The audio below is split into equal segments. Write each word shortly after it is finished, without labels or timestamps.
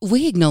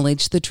We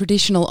acknowledge the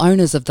traditional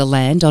owners of the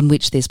land on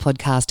which this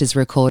podcast is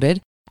recorded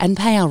and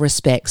pay our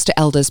respects to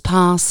elders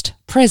past,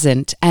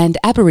 present and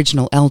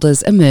Aboriginal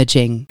elders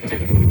emerging.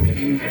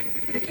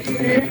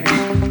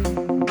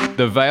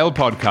 The Vale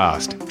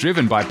Podcast,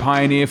 driven by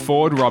Pioneer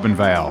Ford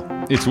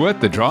Robinvale. It's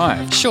worth the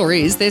drive. Sure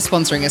is. They're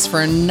sponsoring us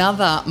for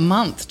another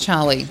month,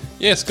 Charlie.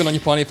 Yes, good on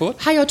your Pioneer Ford.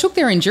 Hey, I took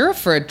their Endura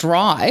for a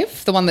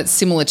drive, the one that's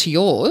similar to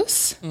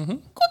yours. Mm-hmm.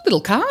 Good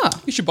little car.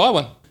 You should buy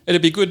one.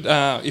 It'd be good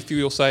if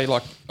you will say,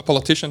 like, a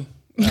politician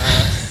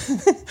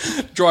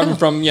driving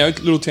from,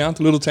 little town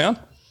to little town.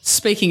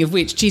 Speaking of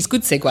which, geez,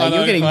 good segue.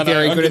 You're getting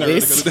very good at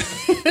this.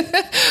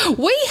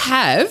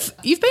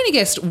 You've been a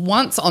guest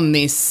once on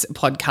this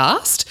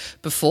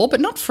podcast before,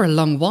 but not for a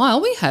long while.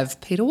 We have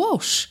Peter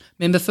Walsh,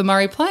 member for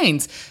Murray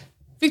Plains,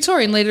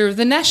 Victorian leader of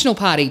the National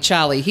Party,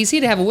 Charlie. He's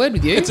here to have a word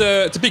with you. It's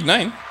a big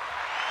name.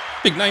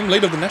 Big name,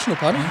 leader of the National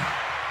Party.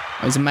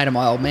 Oh, he's a mate of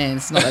my old man.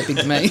 It's not that big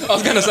to me. I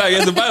was going to say,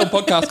 has the Vale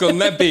podcast gotten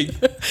that big?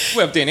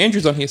 We'll have Dan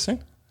Andrews on here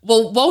soon.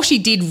 Well,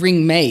 Walshy did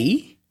ring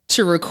me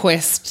to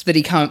request that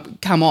he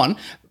come on,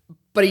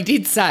 but he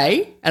did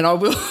say, and I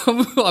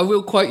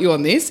will quote you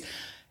on this,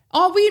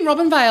 "Oh, we're in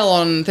Robinvale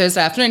on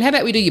Thursday afternoon. How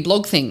about we do your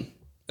blog thing?"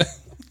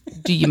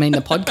 Do you mean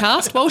the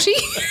podcast, Walshy?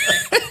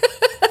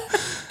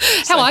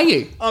 How are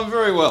you? I'm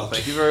very well,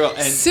 thank you, very well.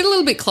 And sit a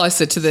little bit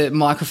closer to the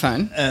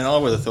microphone. And I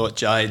would have thought,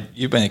 Jade,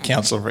 you've been a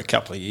councillor for a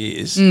couple of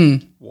years.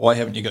 Why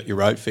haven't you got your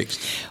road fixed?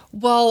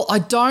 Well, I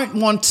don't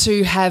want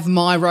to have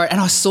my road,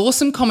 and I saw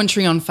some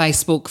commentary on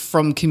Facebook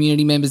from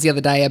community members the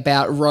other day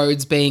about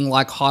roads being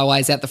like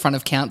highways out the front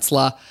of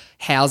councillor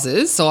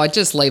houses, so I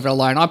just leave it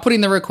alone. I put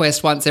in the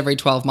request once every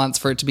 12 months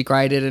for it to be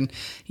graded, and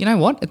you know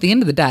what? At the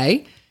end of the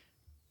day,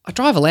 I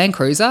drive a Land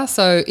Cruiser,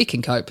 so it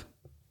can cope.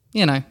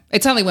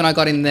 It's only when I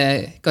got in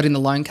the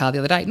loan car the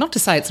other day. Not to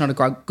say it's not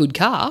a good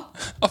car.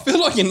 I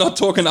feel like you're not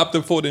talking up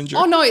the Ford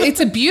Enduro. Oh, no,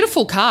 it's a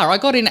beautiful car. I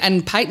got in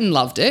and Peyton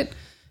loved it.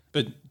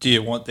 But do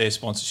you want their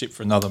sponsorship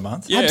for another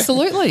month? Yeah.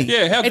 Absolutely.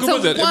 Yeah, how good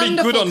was it? It'd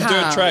be good on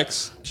dirt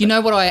tracks. You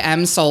know what I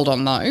am sold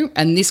on, though,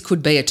 and this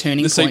could be a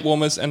turning point. The seat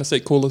warmers and the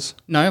seat coolers.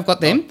 No, I've got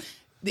them.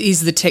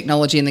 Is the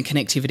technology and the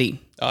connectivity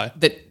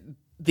that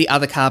the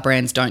other car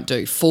brands don't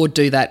do. Ford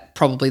do that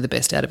probably the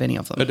best out of any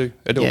of them. They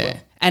do well.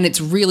 And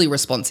it's really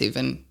responsive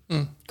and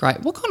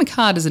great. What kind of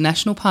car does the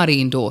National Party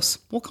endorse?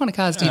 What kind of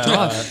cars do you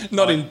drive?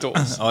 Not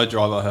endorse. I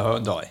drive a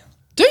Hyundai.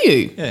 Do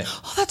you? Yeah.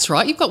 Oh, that's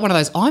right. You've got one of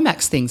those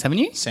IMAX things, haven't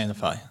you? Santa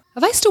Fe.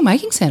 Are they still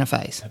making Santa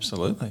Fe's?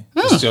 Absolutely.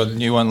 Just got a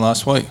new one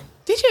last week.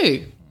 Did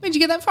you? Where'd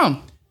you get that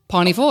from?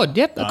 Pioneer Ford.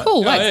 Yep.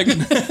 Cool. Yeah,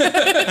 good.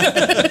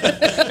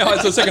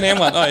 It's a second-hand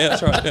one. Oh, yeah,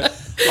 that's right.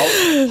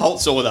 Yeah.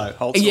 Holt's Auto.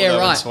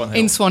 Right.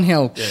 In Swan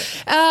Hill. Yeah.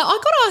 I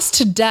got asked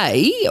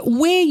today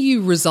where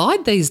you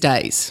reside these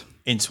days.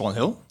 In Swan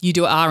Hill.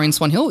 You are in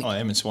Swan Hill? I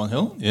am in Swan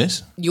Hill,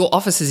 yes. Your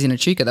office is in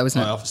Echuca, though, isn't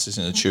it? My office is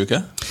in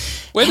Echuca.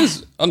 Where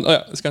does, I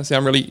was going to say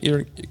I'm really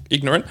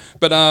ignorant,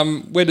 but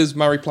where does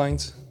Murray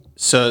Plains?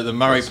 So the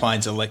Murray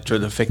Plains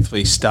electorate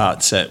effectively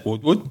starts at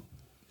Woodwood,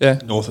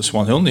 north of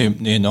Swan Hill,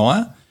 near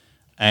Naya,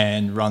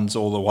 and runs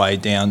all the way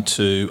down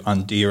to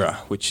Undira,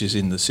 which is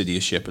in the city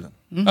of Shepparton.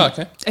 Mm-hmm. Oh,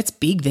 okay. It's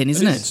big then,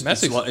 isn't it? It's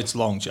massive. It's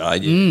long,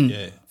 Jade,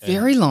 yeah.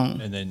 Very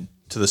long. And then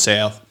to the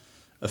south,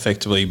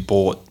 effectively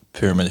bought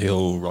Pyramid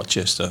Hill,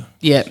 Rochester.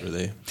 Yeah. Through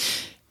there.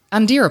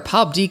 Undira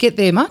pub, do you get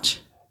there much?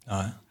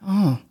 No.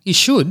 Oh, you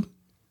should.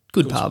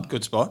 Good pub.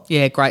 Good spot.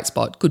 Yeah, great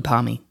spot. Good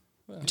palmy.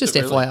 Just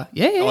FYI.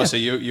 Yeah. Oh, so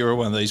you're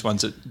one of these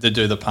ones that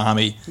do the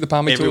palmy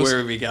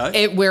everywhere we go?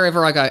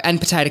 Wherever I go. And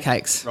potato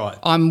cakes. Right.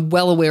 I'm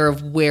well aware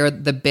of where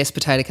the best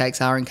potato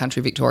cakes are in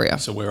country Victoria.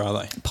 So where are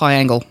they?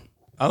 Piangle.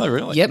 Are they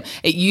really? Yep.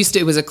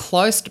 It was a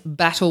close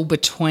battle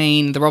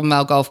between the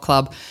Robinvale Golf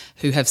Club,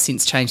 who have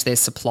since changed their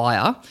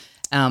supplier,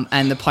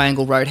 and the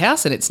Piangle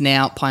Roadhouse, and it's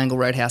now Piangle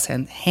Roadhouse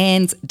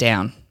hands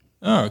down.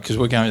 Oh, because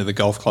we're going to the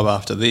golf club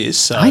after this.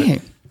 So Are you?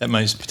 That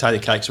means potato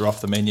cakes are off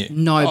the menu.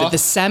 No, but the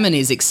salmon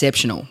is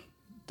exceptional.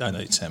 Don't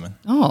eat salmon.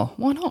 Oh,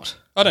 why not?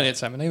 I don't eat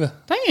salmon either.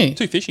 Don't you?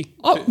 Too fishy.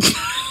 Oh.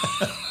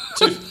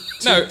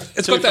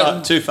 It's got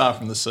that too far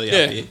from the sea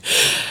up here.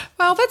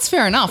 Well, that's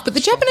fair enough. But the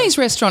Japanese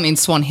restaurant in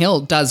Swan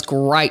Hill does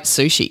great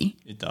sushi.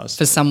 It does.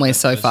 For somewhere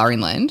so far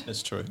inland.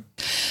 That's true.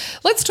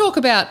 Let's talk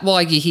about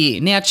why you're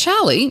here. Now,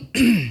 Charlie,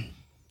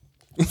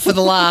 for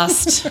the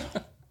last...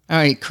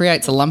 it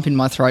creates a lump in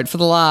my throat. For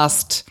the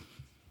last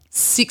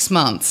 6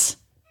 months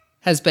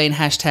has been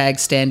hashtag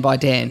Stand By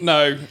Dan.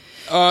 No.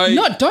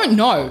 Don't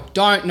know.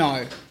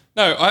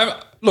 No, I'm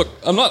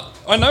not.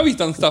 I know he's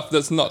done stuff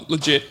that's not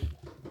legit.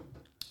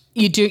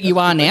 You do. You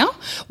are now.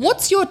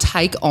 What's your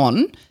take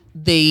on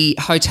the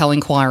hotel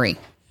inquiry?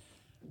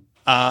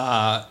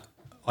 I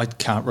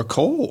can't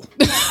recall.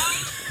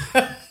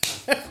 I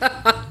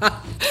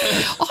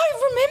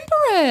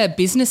remember a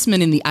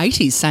businessman in the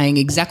 80s saying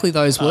exactly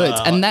those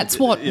words, and that's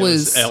what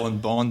was Alan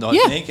Bond, I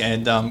think,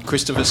 and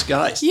Christopher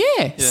Skase.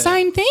 Yeah,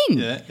 same thing.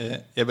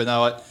 Yeah, but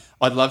no,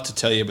 I'd love to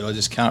tell you, but I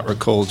just can't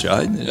recall,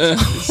 Jade.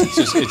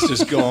 It's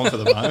just gone for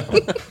the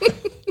moment.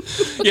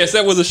 Yes,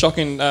 that was a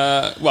shocking,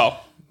 a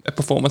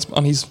performance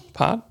on his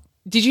part.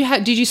 Did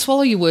you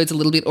swallow your words a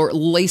little bit, or at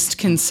least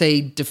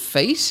concede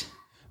defeat?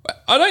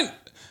 I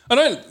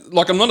don't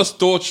like. I'm not a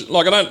staunch.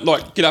 Like, I don't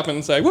like get up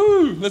and say,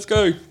 "Woo, let's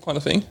go," kind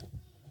of thing.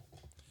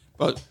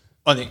 But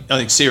I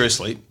think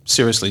seriously,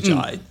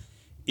 Jade,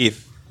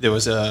 if there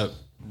was a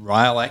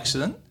rail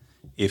accident,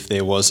 if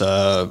there was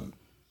a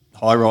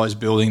high-rise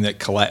building that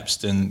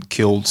collapsed and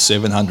killed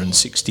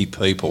 760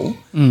 people,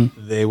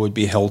 there would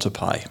be hell to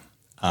pay.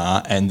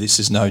 And this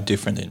is no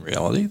different in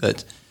reality.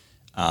 That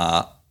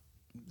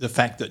the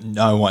fact that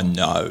no one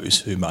knows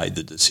who made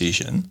the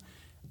decision,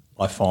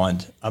 I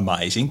find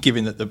amazing,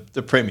 given that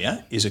the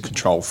Premier is a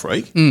control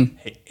freak.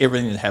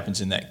 Everything that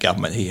happens in that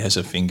government, he has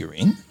a finger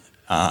in.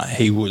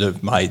 He would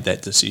have made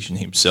that decision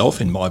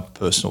himself, in my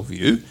personal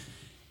view.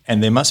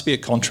 And there must be a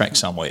contract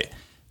somewhere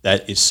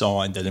that is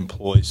signed that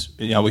employs,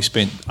 we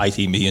spent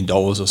 $80 million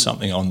or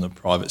something on the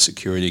private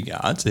security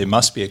guards. There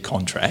must be a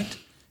contract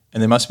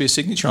and there must be a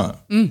signature on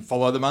it.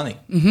 Follow the money.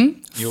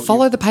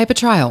 Follow the paper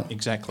trail.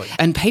 Exactly.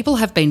 And people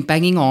have been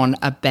banging on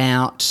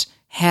about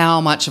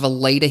how much of a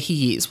leader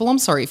he is. Well, I'm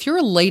sorry, if you're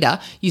a leader,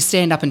 you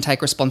stand up and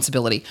take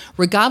responsibility.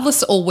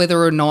 Regardless of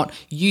whether or not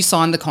you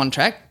signed the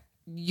contract,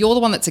 you're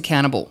the one that's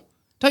accountable.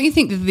 Don't you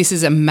think that this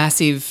is a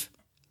massive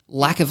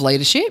lack of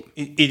leadership?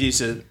 It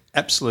is an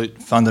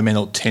absolute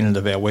fundamental tenet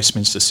of our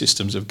Westminster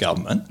systems of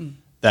government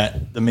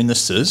that the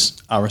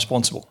ministers are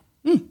responsible.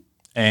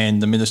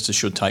 And the minister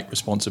should take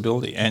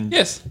responsibility. And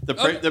yes, the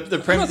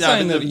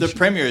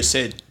Premier has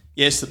said,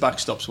 yes, the buck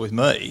stops with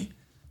me,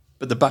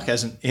 but the buck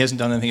he hasn't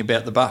done anything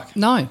about the buck.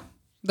 No,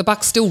 the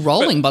buck's still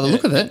rolling by the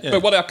look of it.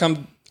 But what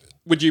outcome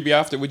would you be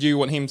after? Would you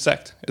want him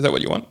sacked? Is that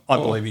what you want? I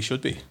believe he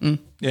should be.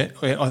 Yeah,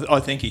 I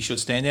think he should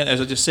stand out.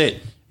 As I just said,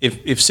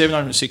 if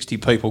 760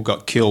 people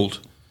got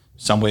killed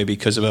somewhere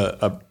because of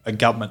a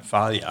government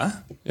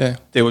failure,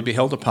 there would be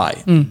hell to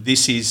pay.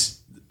 This is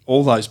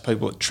all those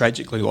people that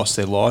tragically lost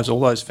their lives, all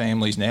those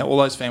families now, all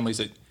those families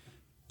that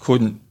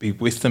couldn't be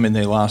with them in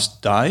their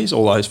last days,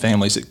 all those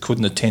families that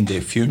couldn't attend their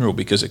funeral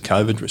because of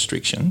COVID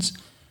restrictions.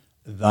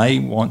 They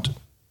want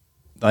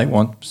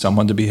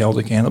someone to be held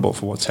accountable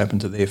for what's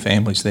happened to their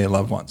families, their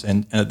loved ones.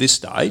 And at this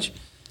stage,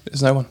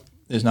 there's no one.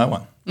 There's no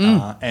one.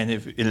 And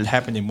if it had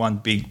happened in one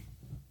big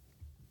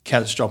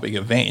catastrophic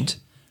event,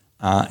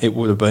 it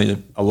would have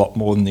been a lot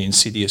more than the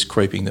insidious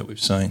creeping that we've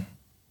seen.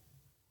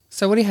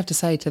 So what do you have to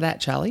say to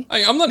that, Charlie?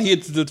 Hey, I'm not here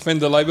to defend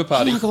the Labor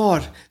Party. Oh, my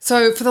God.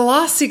 So for the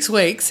last 6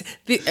 weeks,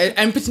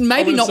 and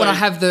maybe not when I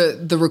have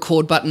the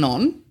record button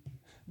on,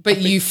 but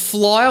you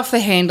fly off the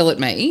handle at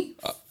me.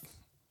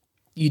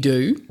 You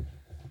do.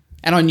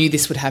 And I knew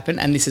this would happen,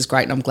 and this is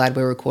great, and I'm glad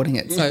we're recording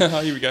it. So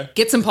here we go.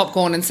 Get some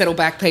popcorn and settle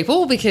back,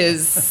 people,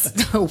 because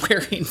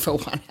we're in for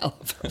one hell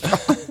of a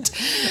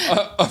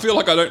ride. I feel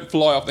like I don't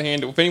fly off the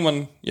handle. If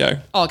anyone,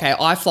 Okay,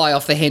 I fly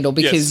off the handle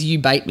because you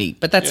bait me,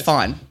 but that's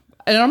fine.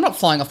 And I'm not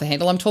flying off the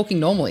handle. I'm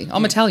talking normally.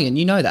 I'm Italian.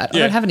 You know that. I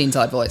don't have an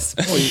inside voice.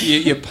 Well,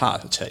 you're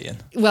part Italian.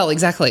 Well,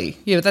 exactly.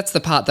 Yeah, but that's the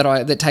part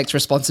that takes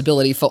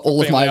responsibility for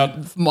all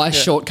of my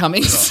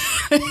shortcomings.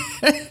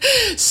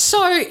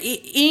 So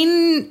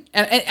and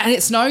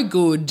it's no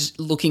good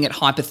looking at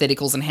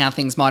hypotheticals and how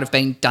things might have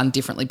been done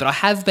differently, but I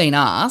have been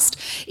asked,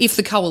 if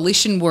the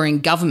coalition were in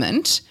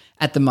government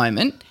at the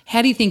moment,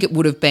 how do you think it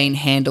would have been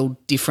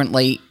handled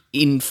differently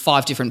in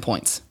 5 different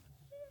points?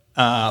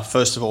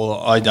 First of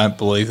all, I don't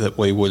believe that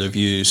we would have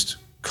used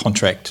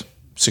contract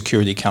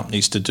security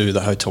companies to do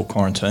the hotel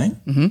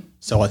quarantine.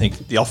 So I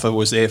think the offer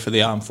was there for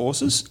the armed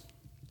forces.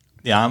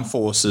 The armed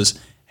forces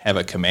have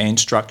a command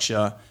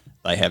structure.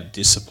 They have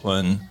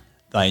discipline.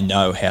 They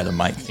know how to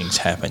make things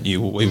happen. We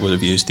would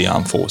have used the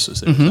armed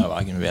forces. There's no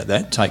argument about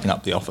that. Taken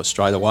up the offer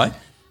straight away.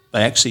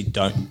 They actually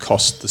don't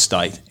cost the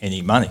state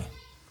any money.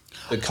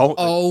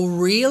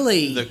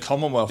 Really? The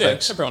Commonwealth...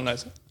 everyone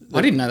knows it.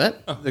 I didn't know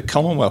that. The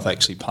Commonwealth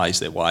actually pays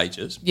their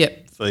wages,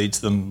 Yep. feeds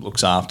them,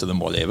 looks after them,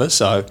 whatever.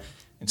 So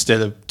instead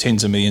of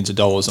tens of millions of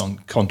dollars on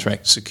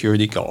contract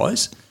security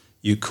guys,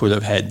 you could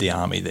have had the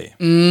army there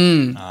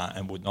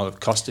and would not have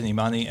cost any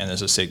money. And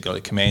as I said, got a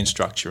command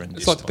structure. And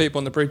it's like the people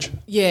on the bridge.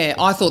 Yeah,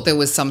 I thought there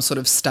was some sort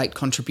of state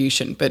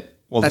contribution, but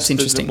that's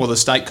interesting. The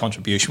state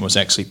contribution was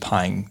actually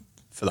paying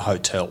for the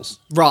hotels.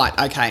 Right,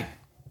 okay.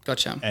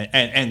 Gotcha.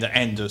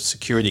 And the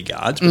security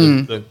guards.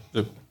 But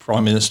the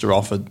Prime Minister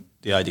offered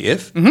the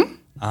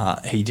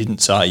ADF. He didn't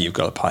say you've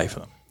got to pay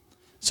for them.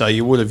 So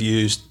you would have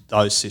used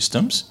those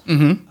systems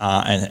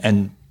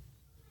and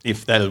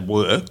if that had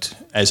worked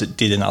as it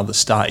did in other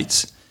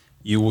states,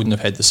 you wouldn't have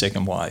had the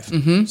second wave.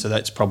 So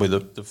that's probably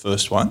the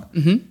first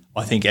one.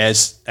 I think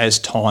as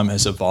time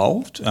has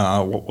evolved,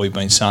 what we've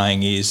been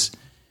saying is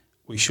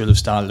we should have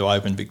started to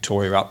open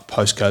Victoria up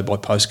postcode by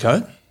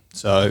postcode.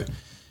 So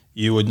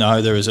you would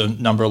know there is a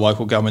number of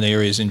local government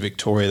areas in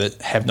Victoria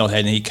that have not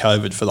had any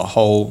COVID for the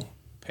whole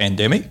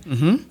pandemic.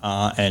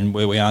 And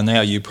where we are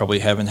now, you probably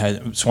haven't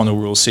had, Swanhill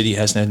Rural City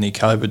hasn't had any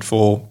COVID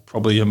for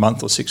probably a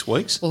month or 6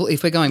 weeks. Well,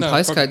 if we're going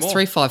postcodes,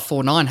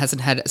 3549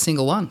 hasn't had a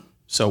single one.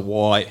 So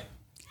why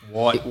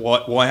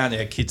aren't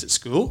our kids at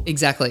school?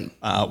 Exactly.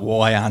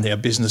 Why aren't our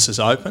businesses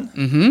open?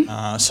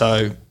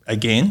 So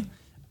again,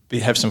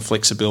 have some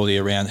flexibility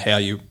around how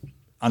you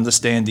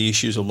understand the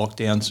issues of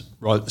lockdowns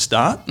right at the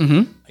start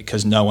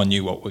because no one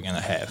knew what we're going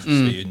to have. So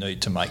you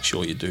need to make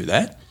sure you do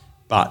that.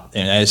 But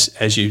then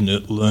as you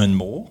learn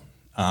more,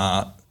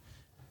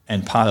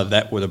 and part of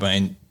that would have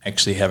been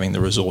actually having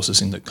the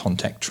resources into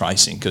contact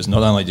tracing, because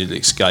not only did it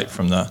escape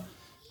from the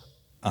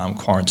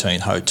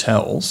quarantine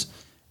hotels,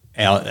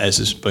 as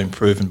has been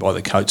proven by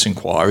the Coates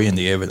inquiry and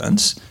the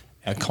evidence,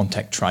 our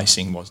contact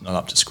tracing was not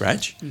up to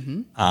scratch,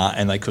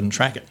 and they couldn't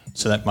track it.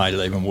 So that made it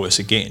even worse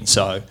again.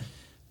 So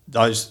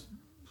those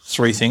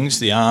three things,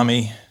 the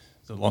army,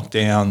 the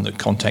lockdown, the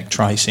contact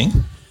tracing,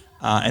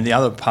 and the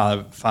other part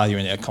of failure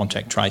in our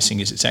contact tracing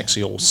is it's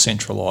actually all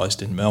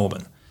centralised in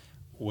Melbourne,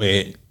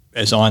 where,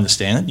 as I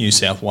understand it, New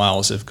South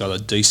Wales have got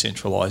a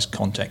decentralised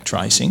contact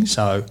tracing.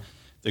 So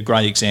the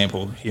great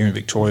example here in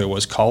Victoria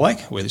was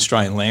Colac, where the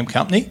Australian Lamb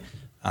Company,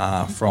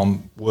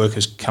 from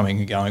workers coming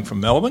and going from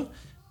Melbourne,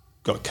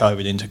 got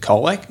COVID into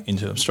Colac,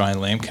 into the Australian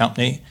Lamb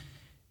Company.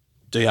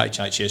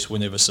 DHHS were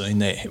never seen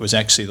there. It was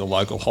actually the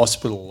local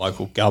hospital,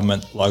 local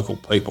government, local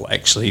people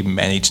actually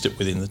managed it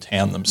within the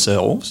town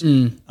themselves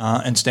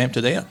and stamped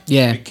it out.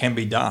 Yeah. It can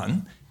be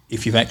done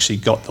if you've actually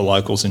got the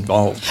locals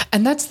involved.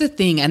 And that's the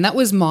thing, and that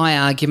was my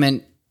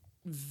argument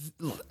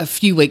a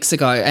few weeks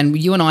ago,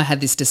 and you and I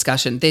had this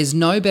discussion. There's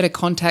no better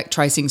contact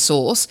tracing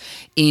source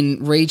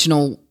in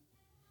regional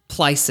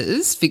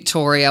places,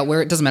 Victoria,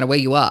 where it doesn't matter where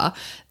you are,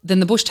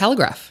 than the Bush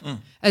Telegraph.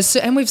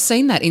 And we've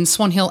seen that in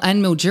Swan Hill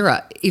and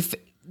Mildura. If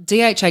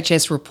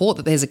DHHS report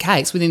that there's a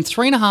case, within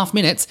 3.5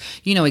 minutes,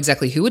 you know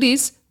exactly who it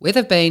is, where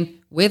they've been,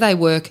 where they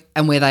work,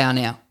 and where they are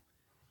now.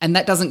 And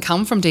that doesn't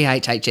come from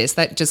DHHS.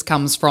 That just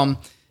comes from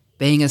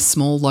being a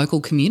small local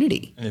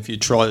community. And if you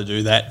try to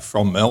do that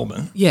from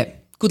Melbourne,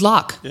 good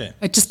luck. Yeah.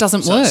 It just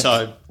doesn't work.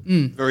 So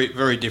very,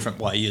 very different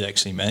way you'd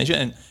actually manage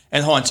it.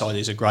 And hindsight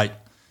is a great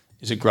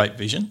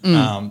vision.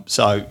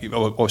 So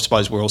I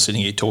suppose we're all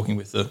sitting here talking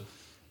with the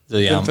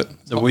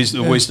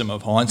wisdom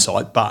of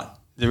hindsight, but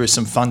there is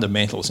some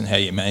fundamentals in how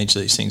you manage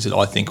these things that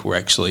I think were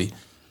actually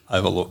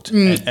overlooked.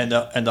 And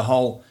the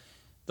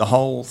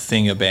whole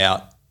thing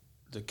about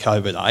the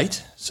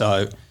COVID-8,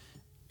 so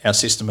our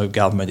system of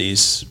government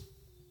is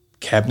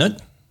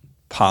cabinet,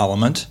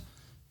 parliament,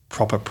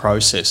 proper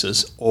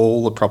processes.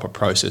 All the proper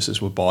processes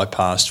were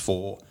bypassed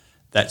for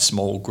that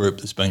small group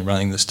that's been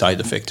running the state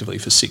effectively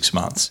for 6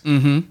 months.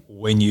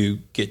 When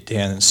you get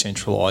down and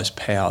centralise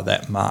power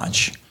that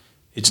much,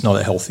 it's not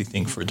a healthy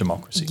thing for a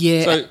democracy.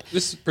 Yeah. So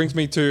this brings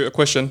me to a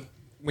question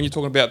when you're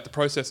talking about the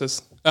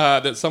processes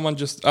that someone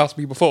just asked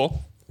me before.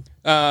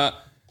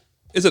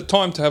 Is it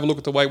time to have a look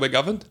at the way we're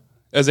governed?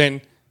 As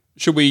in,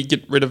 are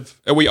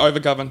we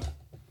over-governed?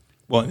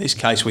 Well, in this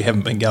case, we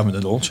haven't been governed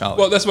at all, Charlie.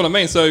 Well, that's what I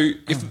mean. So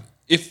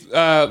if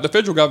the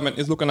federal government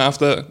is looking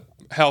after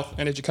health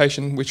and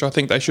education, which I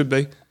think they should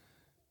be,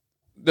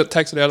 that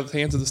takes it out of the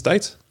hands of the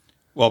states?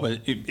 Well,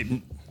 but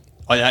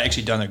I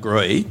actually don't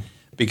agree,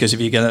 because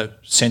if you're going to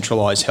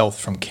centralise health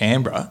from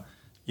Canberra,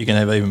 you're going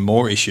to have even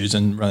more issues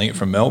than running it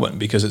from Melbourne,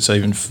 because it's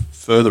even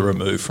further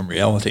removed from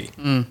reality.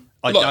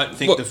 I don't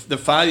think the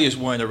failures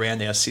weren't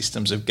around our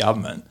systems of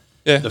government.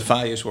 Yeah. The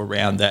failures were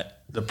around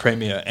that the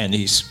Premier and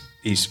his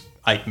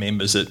 8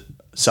 members at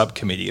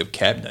subcommittee of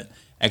Cabinet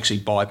actually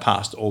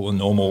bypassed all the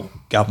normal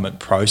government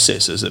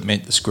processes that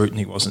meant the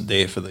scrutiny wasn't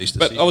there for these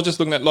decisions. But I was just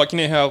looking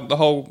at, how the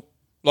whole,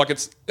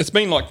 it's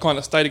been kind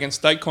of state against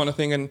state kind of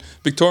thing, and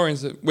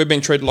Victorians, we've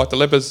been treated like the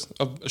lepers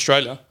of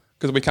Australia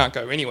because we can't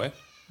go anywhere.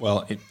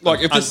 Well,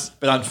 but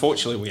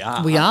unfortunately we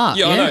are. We are.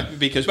 Yeah, I know.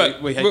 Because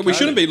we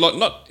shouldn't be,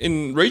 not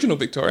in regional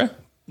Victoria.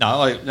 No,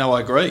 I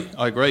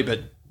agree. But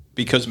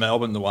because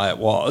Melbourne the way it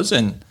was,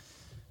 and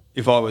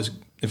if I was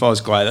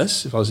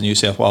Gladys, if I was the New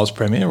South Wales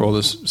Premier or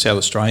the South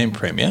Australian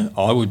Premier,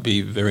 I would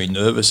be very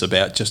nervous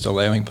about just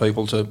allowing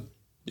people to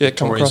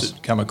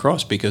come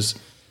across, because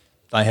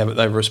they have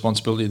a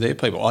responsibility to their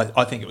people.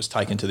 I think it was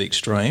taken to the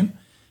extreme.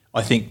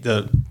 I think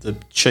the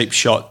cheap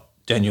shot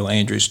Daniel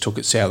Andrews took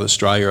at South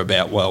Australia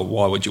about, well,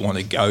 why would you want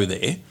to go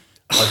there?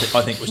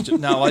 I think it was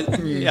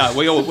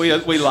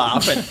we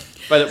laugh,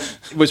 but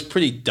it was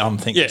pretty dumb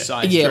thing to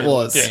say. Yeah, it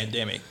was. The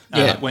pandemic.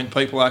 When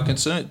people are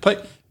concerned,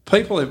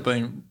 people have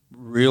been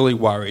really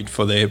worried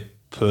for their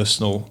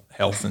personal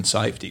health and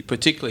safety,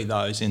 particularly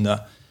those in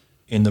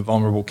the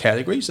vulnerable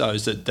categories,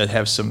 those that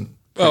have some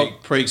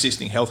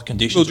pre-existing health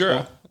conditions.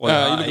 Mildura. You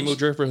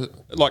look at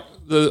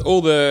Mildura,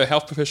 all the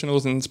health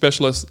professionals and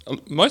specialists,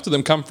 most of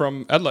them come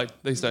from Adelaide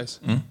these days.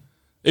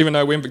 Even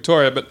though we're in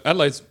Victoria, but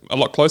Adelaide's a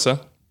lot closer.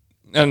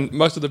 And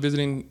most of the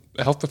visiting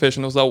health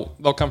professionals,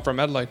 they'll come from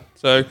Adelaide.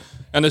 So,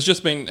 and there's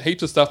just been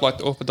heaps of stuff like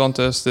the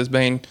orthodontists, there's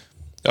been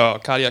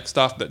cardiac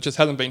stuff that just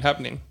hasn't been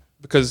happening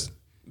because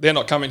they're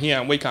not coming here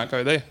and we can't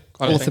go there.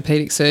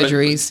 Orthopedic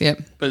surgeries,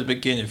 But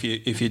again,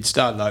 if you'd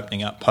started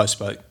opening up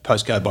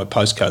postcode by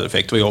postcode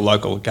effectively, or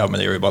local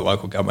government area by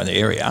local government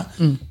area,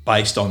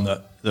 based on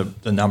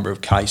the number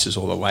of cases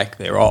or the lack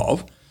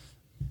thereof,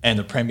 and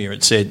the Premier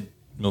had said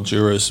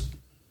Mildura's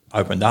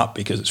opened up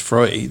because it's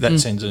free, that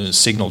sends a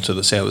signal to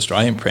the South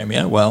Australian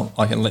Premier, well,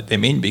 I can let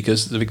them in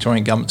because the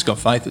Victorian government's got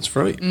faith it's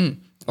free.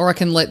 Or I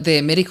can let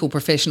their medical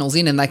professionals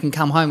in and they can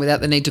come home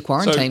without the need to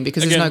quarantine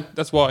because again, there's no...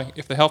 That's why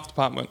if the health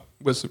department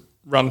was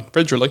run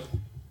federally,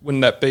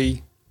 wouldn't that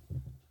be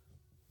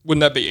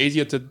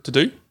easier to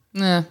do?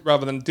 Yeah.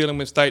 Rather than dealing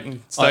with state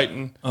and.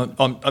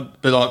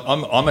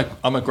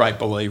 I'm a great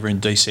believer in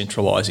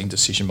decentralising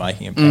decision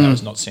making and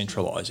powers, not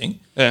centralising.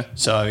 Yeah.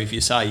 So if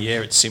you say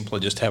it's simpler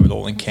just have it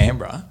all in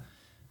Canberra,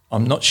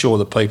 I'm not sure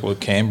the people of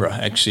Canberra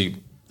actually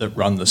that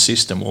run the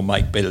system will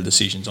make better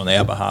decisions on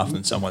our behalf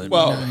than someone.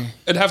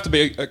 It'd have to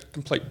be a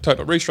complete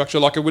total restructure.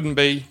 Like it wouldn't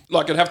be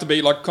like it'd have to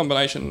be like a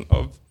combination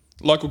of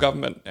local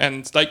government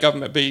and state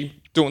government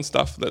be doing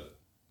stuff that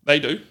they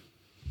do.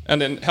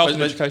 And then health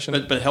and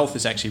education. But health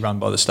is actually run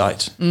by the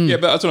states. Yeah,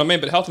 but that's what I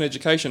mean. But health and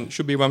education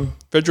should be run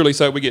federally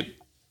so we get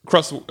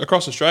across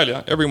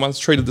Australia, everyone's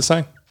treated the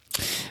same.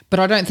 But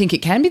I don't think it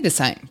can be the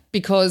same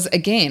because,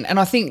 again, and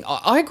I think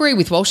I agree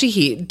with Walshy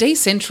here,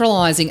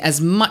 decentralising as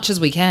much as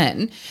we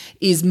can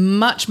is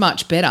much,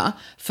 much better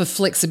for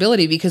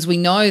flexibility because we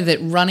know that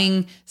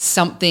running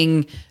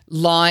something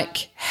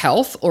like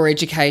health or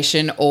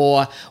education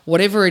or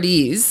whatever it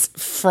is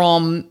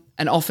from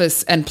an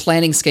office, and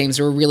planning schemes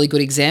are a really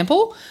good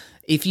example.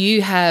 If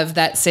you have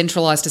that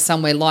centralised to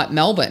somewhere like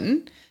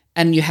Melbourne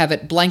and you have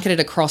it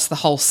blanketed across the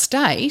whole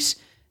state,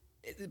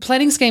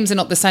 planning schemes are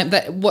not the same.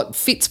 That what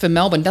fits for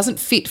Melbourne doesn't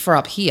fit for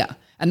up here,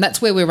 and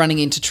that's where we're running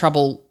into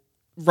trouble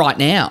right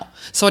now.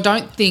 So I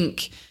don't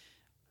think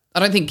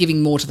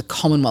giving more to the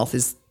Commonwealth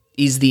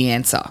is the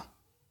answer.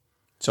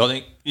 So I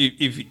think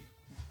if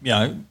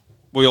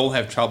we all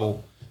have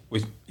trouble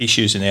with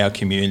issues in our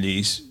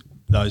communities.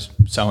 Those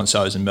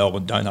so-and-sos in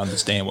Melbourne don't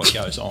understand what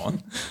goes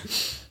on.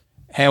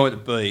 How would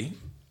it be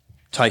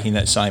taking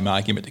that same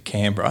argument to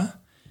Canberra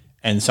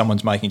and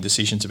someone's making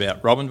decisions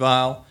about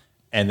Robinvale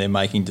and they're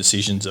making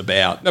decisions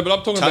about... No, but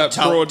I'm talking about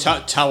broad...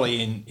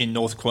 Tully in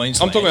North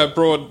Queensland. I'm talking about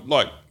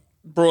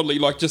broadly,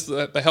 just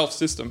the health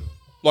system.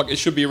 Like it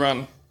should be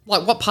run...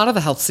 Like what part of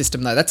the health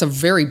system though? That's a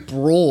very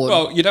broad...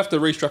 Well, you'd have to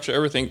restructure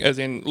everything as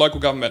in local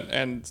government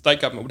and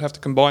state government would have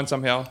to combine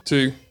somehow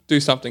to do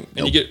something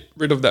and you get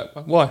rid of that.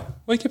 Why? Why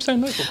do you keep saying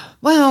local?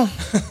 Well,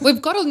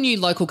 we've got a new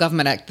Local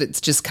Government Act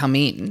that's just come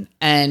in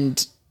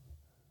and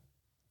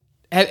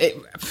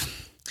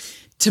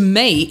to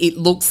me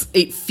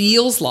it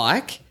feels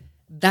like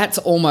that's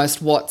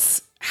almost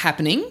what's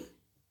happening.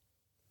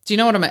 Do you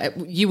know what I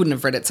mean? You wouldn't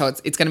have read it, so it's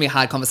going to be a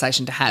hard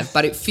conversation to have.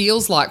 But it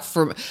feels like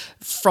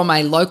from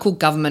a local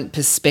government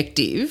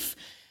perspective,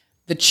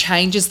 the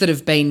changes that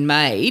have been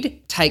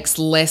made takes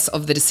less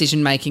of the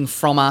decision-making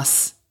from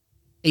us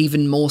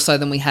even more so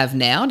than we have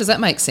now. Does that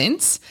make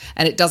sense?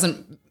 And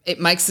it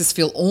makes us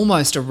feel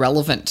almost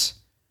irrelevant.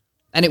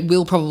 And it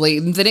will probably,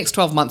 the next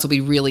 12 months will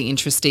be really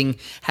interesting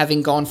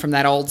having gone from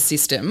that old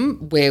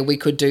system where we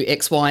could do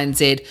X, Y and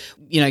Z,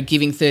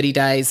 giving 30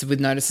 days with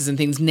notices and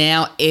things.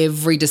 Now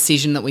every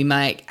decision that we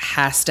make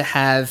has to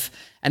have,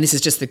 and this is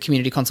just the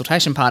community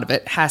consultation part of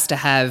it, has to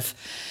have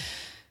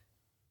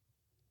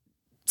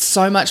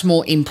so much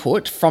more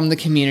input from the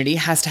community,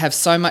 has to have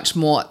so much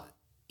more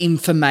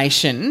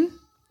information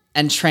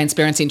and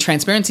transparency. And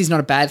transparency is not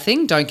a bad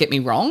thing, don't get me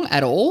wrong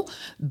at all,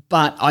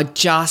 but I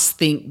just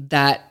think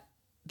that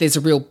there's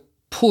a real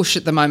push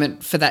at the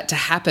moment for that to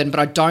happen.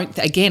 But I don't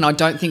think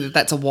that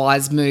that's a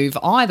wise move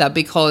either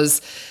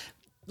because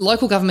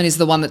local government is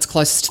the one that's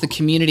closest to the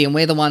community and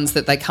we're the ones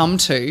that they come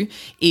to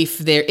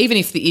even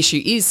if the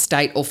issue is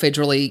state or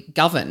federally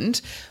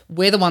governed,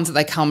 we're the ones that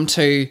they come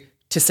to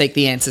seek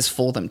the answers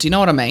for them. Do you know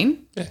what I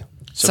mean? Yeah.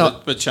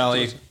 But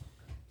Charlie,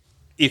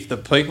 if the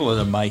people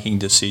that are making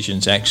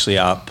decisions actually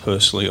are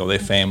personally or their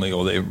family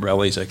or their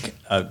relatives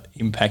are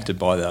impacted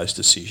by those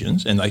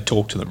decisions and they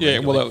talk to them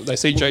regularly. They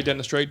see Jay down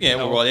the street. Yeah,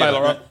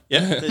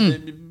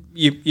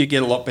 you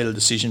get a lot better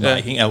decision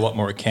making and a lot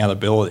more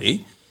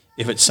accountability.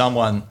 If it's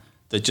someone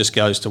that just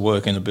goes to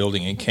work in a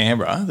building in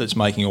Canberra that's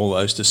making all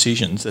those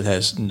decisions that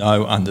has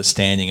no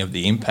understanding of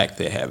the impact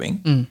they're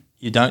having,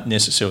 you don't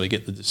necessarily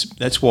get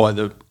that's why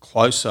the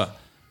closer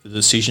the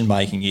decision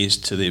making is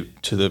to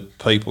the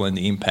people and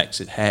the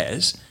impacts it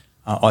has,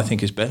 I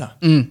think is better.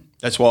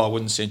 That's why I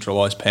wouldn't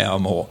centralise power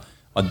more.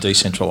 I'd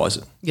decentralise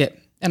it. Yeah,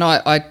 and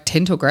I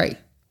tend to agree.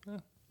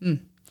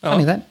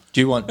 Funny that.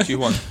 Do you want?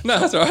 No,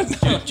 that's all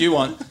right. Do you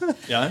want?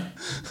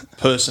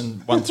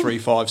 Person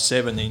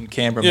 1357 in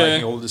Canberra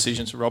making all the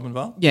decisions for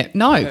Robinvale? Yeah,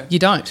 no, you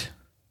don't.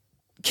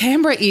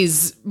 Canberra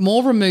is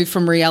more removed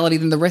from reality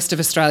than the rest of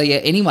Australia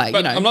anyway.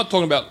 But I'm not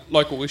talking about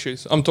local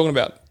issues. I'm talking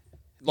about.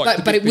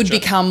 But it would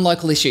become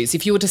local issues.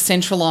 If you were to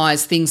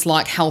centralise things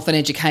like health and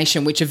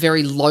education, which are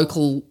very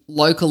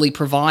locally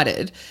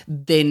provided,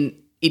 then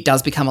it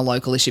does become a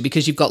local issue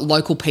because you've got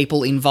local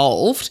people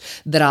involved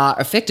that are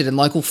affected and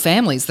local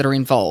families that are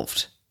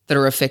involved that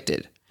are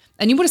affected.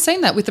 And you would have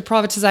seen that with the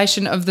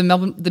privatisation of the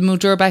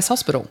Mildura Base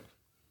Hospital.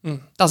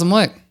 Doesn't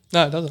work.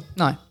 No, it doesn't.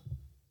 No.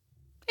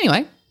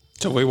 Anyway.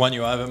 So we won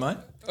you over, mate?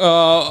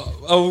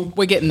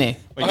 We're getting there.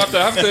 I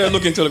have to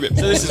look into it a bit.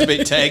 So this is a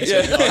bit tagged.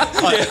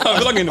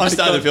 I'm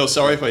starting to feel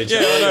sorry for you. Yeah,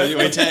 I know.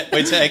 We're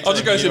tagged. I'll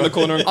just go sit in the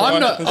corner and cry.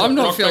 I'm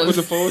not feeling...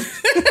 forward.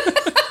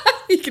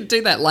 You can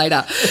do that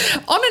later.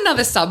 On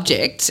another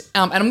subject,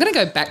 and I'm going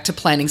to go back to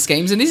planning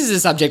schemes, and this is a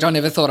subject I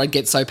never thought I'd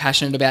get so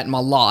passionate about in my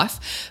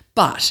life,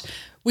 but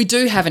we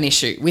do have an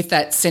issue with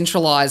that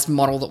centralised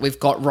model that we've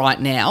got right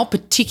now,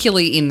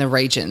 particularly in the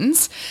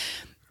regions.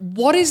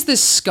 What is the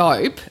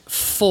scope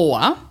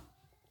for,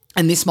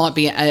 and this might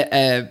be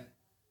an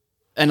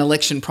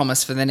election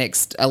promise for the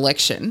next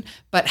election,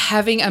 but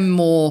having a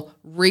more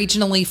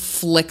regionally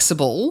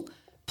flexible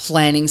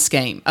planning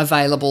scheme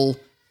available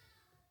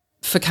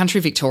for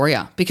country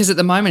Victoria? Because at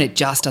the moment it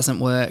just doesn't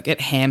work. It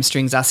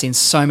hamstrings us in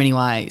so many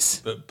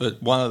ways.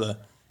 But one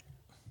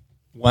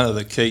of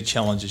the key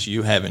challenges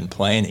you have in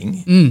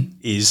planning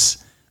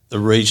is the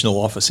regional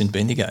office in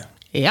Bendigo.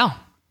 Yeah,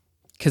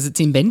 because it's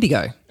in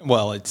Bendigo.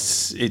 Well,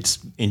 it's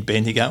in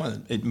Bendigo,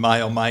 and it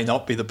may or may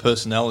not be the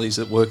personalities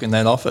that work in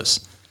that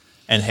office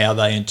and how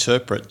they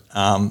interpret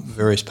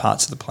various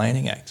parts of the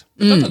Planning Act.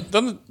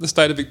 Doesn't the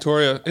state of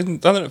Victoria,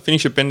 doesn't it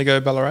finish at Bendigo,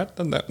 Ballarat?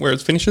 Doesn't that where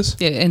it finishes?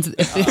 Yeah, it ends at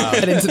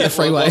the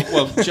freeway.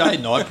 Well, Jade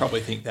and I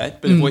probably think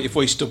that, but if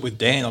we stood with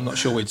Dan, I'm not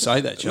sure we'd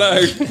say that,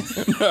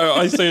 Jade. No,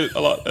 I see it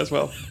a lot as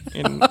well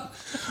in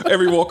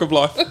every walk of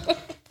life.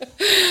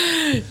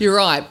 You're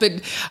right,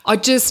 but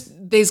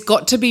there's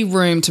got to be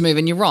room to move,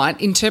 and you're right,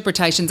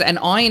 interpretations, and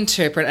I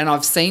interpret, and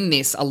I've seen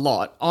this a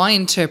lot, I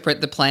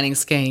interpret the planning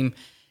scheme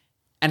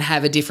and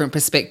have a different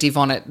perspective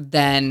on it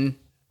than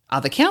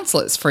other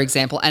councillors, for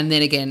example. And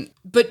then again,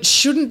 but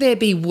shouldn't there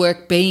be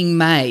work being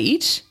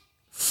made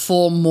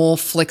for more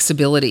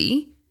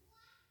flexibility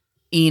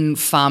in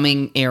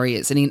farming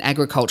areas and in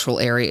agricultural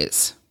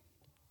areas?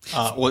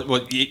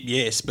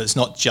 Yes, but it's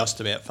not just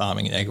about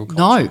farming and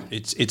agriculture. No.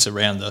 It's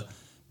around the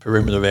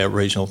perimeter of our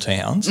regional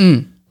towns.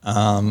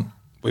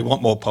 We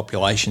want more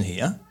population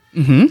here.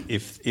 Mm-hmm.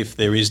 If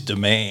there is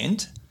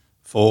demand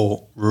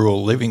for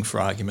rural living,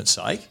 for argument's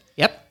sake,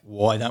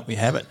 why don't we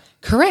have it?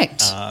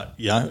 Correct.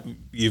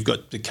 You've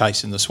got the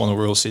case in the Swanhill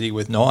Rural City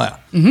with Naya.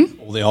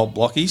 All the old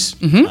blockies,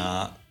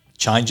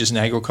 changes in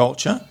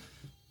agriculture,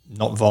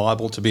 not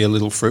viable to be a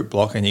little fruit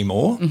block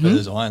anymore. But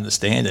as I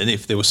understand it,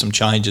 if there were some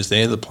changes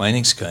there, the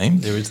planning scheme,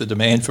 there is the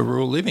demand for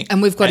rural living.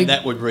 And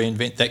that would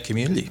reinvent that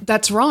community.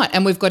 That's right.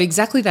 And we've got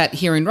exactly that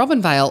here in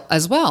Robinvale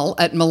as well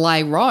at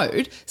Malay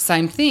Road.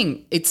 Same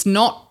thing. It's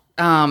not,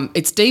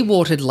 it's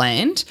dewatered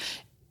land.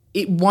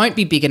 It won't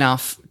be big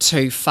enough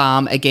to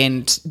farm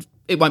again.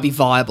 It won't be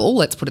viable,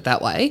 let's put it that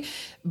way.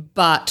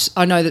 But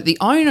I know that the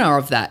owner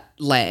of that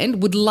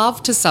land would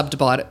love to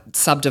subdivide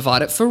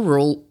it for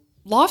rural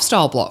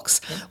lifestyle blocks,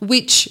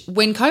 which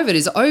when COVID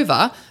is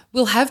over,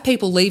 will have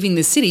people leaving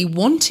the city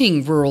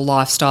wanting rural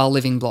lifestyle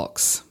living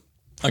blocks.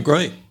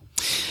 Agree.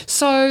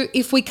 So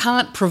if we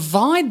can't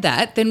provide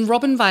that, then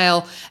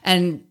Robinvale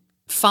and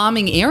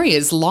farming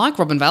areas like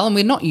Robinvale, and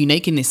we're not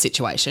unique in this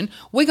situation,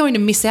 we're going to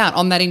miss out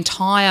on that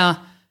entire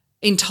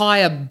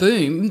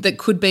boom that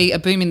could be a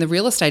boom in the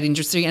real estate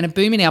industry and a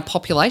boom in our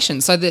population.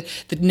 So the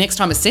next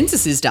time a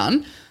census is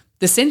done,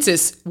 the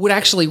census would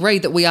actually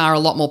read that we are a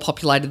lot more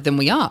populated than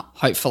we are,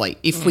 hopefully,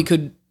 if we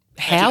could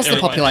house the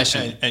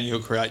population. And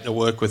you'll create the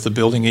work with the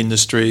building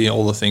industry,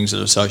 all the things that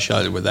are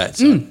associated with that.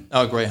 So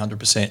I agree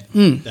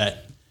 100%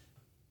 that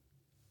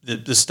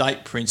the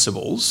state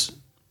principles,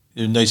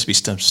 there needs to be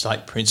some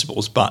state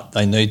principles, but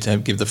they need to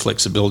give the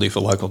flexibility for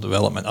local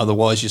development.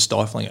 Otherwise, you're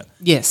stifling it.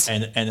 Yes.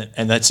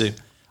 And that's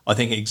I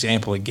think, an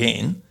example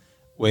again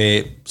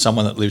where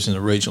someone that lives in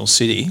a regional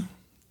city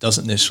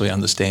doesn't necessarily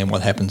understand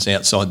what happens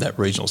outside that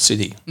regional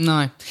city.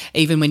 No.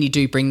 Even when you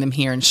do bring them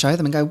here and show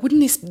them and go, wouldn't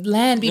this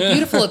land be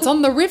beautiful? It's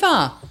on the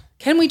river.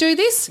 Can we do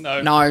this?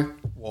 No.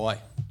 Why?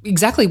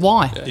 Exactly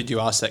why. Yeah. Did you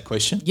ask that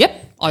question?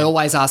 Yep. I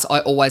always ask. I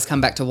always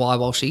come back to why,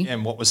 Walshy.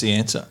 And what was the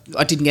answer?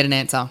 I didn't get an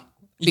answer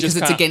because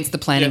it's against the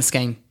planning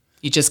scheme.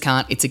 You just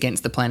can't. It's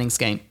against the planning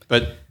scheme.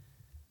 But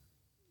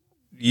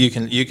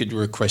you could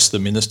request the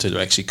minister to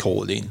actually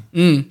call it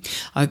in.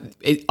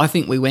 I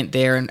think we went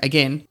there, and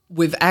again,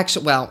 and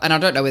I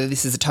don't know whether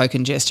this is a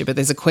token gesture, but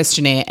there's a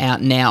questionnaire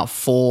out now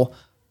for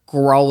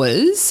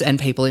growers and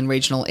people in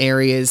regional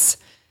areas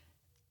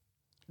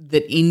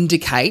that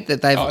indicate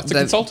that they've. It's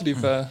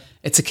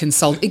a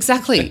consultative.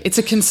 Exactly. It's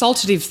a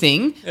consultative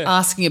thing,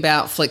 asking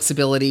about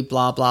flexibility,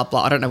 blah blah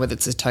blah. I don't know whether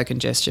it's a token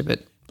gesture,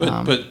 but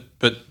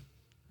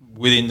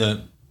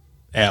within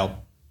our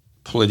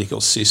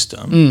political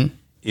system.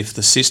 If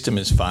the system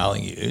is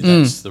failing you,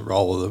 that's the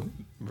role of the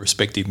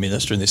respective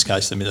minister, in this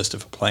case the Minister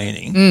for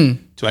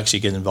Planning, to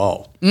actually get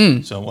involved.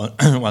 So one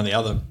of the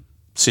other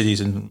cities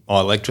in my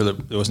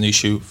electorate, there was an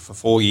issue for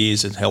 4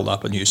 years that held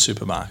up a new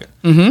supermarket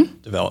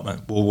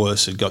development.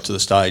 Woolworths had got to the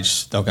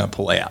stage they were going to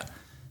pull out.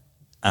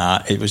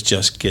 It was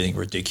just getting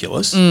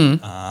ridiculous. And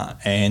I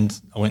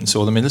went and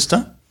saw the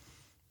minister,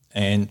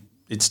 and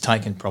it's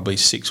taken probably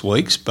 6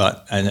 weeks,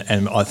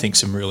 and I think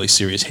some really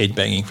serious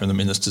headbanging from the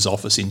minister's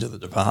office into the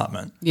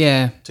department.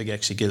 To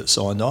actually get it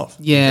signed off.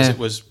 Because it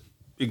was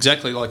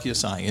exactly like you're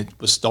saying.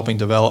 It was stopping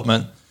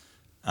development,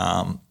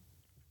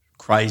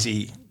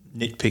 crazy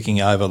nitpicking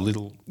over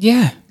little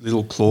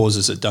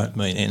clauses that don't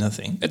mean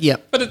anything.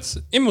 But it's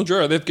in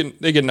Mildura,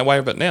 they're getting away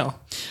with it now.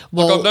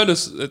 Well, I've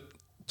noticed that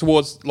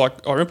towards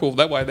like Orimple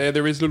that way,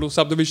 there is little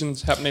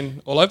subdivisions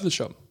happening all over the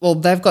shop. Well,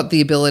 they've got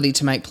the ability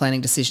to make planning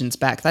decisions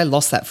back. They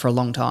lost that for a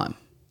long time.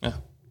 Yeah.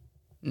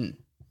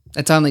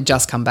 It's only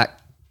just come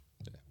back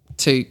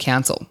to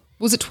council.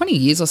 Was it 20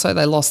 years or so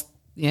they lost?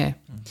 Yeah.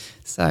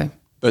 So.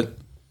 But,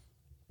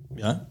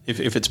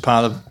 if it's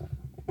part of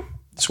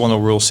Swan Hill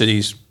Rural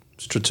City's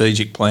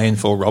strategic plan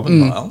for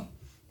Robinvale,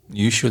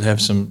 you should have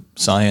some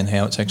say in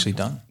how it's actually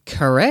done.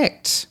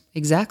 Correct.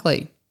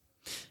 Exactly.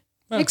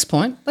 Next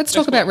point. Let's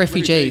talk about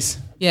refugees.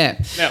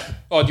 Yeah. Now,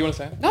 do you want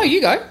to say it? No,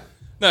 you go.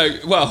 No,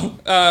 well,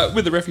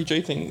 with the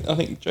refugee thing, I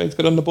think Jade's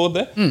got on the board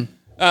there.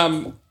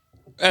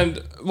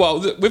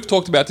 We've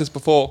talked about this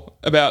before,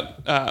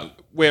 about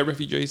where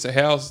refugees are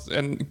housed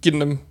and getting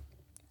them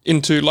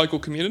into local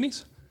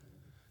communities.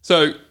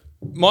 So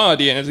my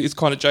idea, and it's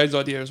kind of Jade's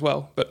idea as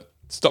well, but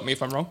stop me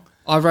if I'm wrong.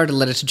 I wrote a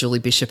letter to Julie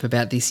Bishop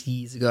about this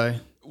years ago.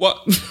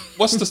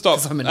 What's to stop?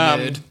 'Cause I'm a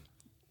nerd.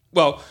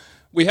 Well,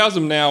 we house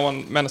them now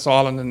on Manus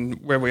Island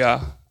and where we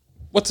are.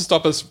 What's to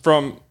stop us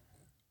from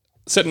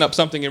setting up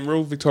something in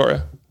rural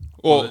Victoria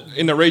or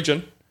in the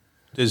region?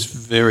 There's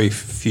very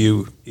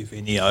few, if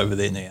any, over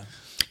there now.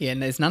 Yeah,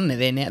 and there's none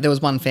there now. There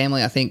was one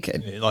family, I think.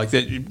 Yeah, like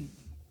that.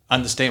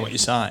 Understand what you're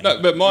saying.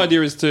 No, but my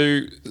idea is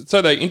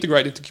so they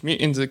integrate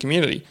into the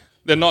community.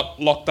 They're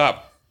not locked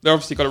up. They've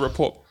obviously got a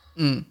report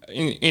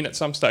in at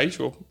some stage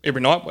or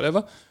every night,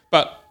 whatever.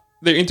 But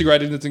they're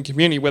integrated into the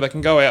community where they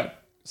can go out,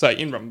 say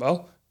in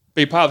Robinvale,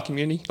 be part of the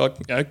community,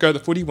 like go to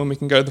the footy when we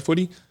can go to the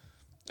footy,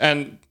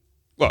 and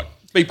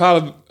be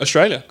part of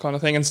Australia kind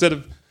of thing instead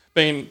of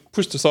being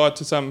pushed aside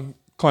to some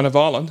kind of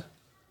island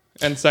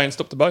and saying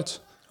stop the boats.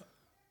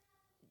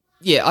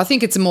 Yeah, I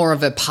think it's more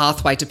of a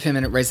pathway to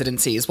permanent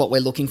residency is what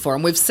we're looking for.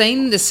 And we've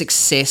seen the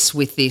success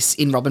with this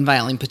in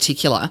Robinvale in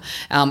particular.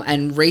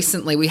 And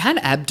recently we had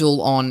Abdul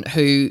on,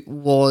 who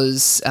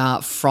was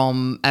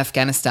from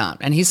Afghanistan,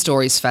 and his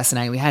story is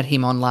fascinating. We had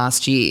him on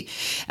last year,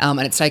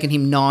 and it's taken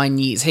him 9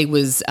 years.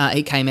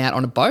 He came out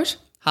on a boat.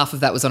 Half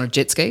of that was on a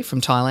jet ski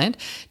from Thailand.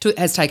 It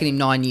has taken him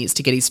 9 years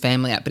to get his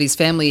family out. But his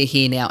family are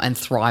here now and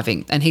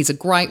thriving. And he's a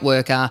great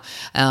worker.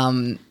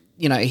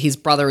 His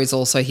brother is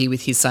also here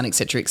with his son, et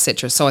cetera, et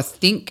cetera. So I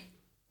think,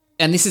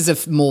 and this is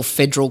a more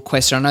federal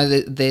question. I know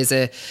that there's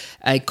a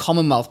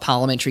Commonwealth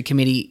Parliamentary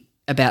Committee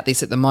about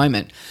this at the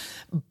moment.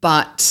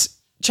 But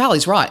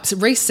Charlie's right. So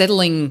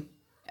resettling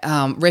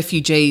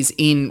refugees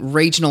in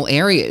regional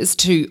areas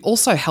to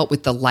also help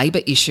with the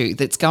labour issue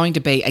that's going to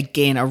be,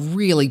 again, a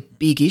really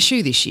big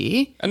issue this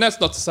year. And that's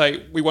not to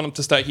say we want them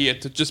to stay here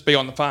to just be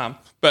on the farm.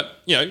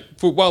 But,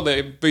 while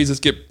their visas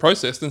get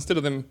processed, instead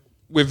of them,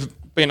 we've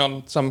been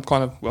on some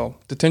kind of,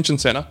 detention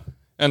centre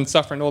and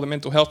suffering all the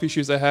mental health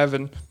issues they have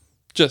and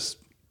just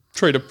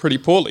treated pretty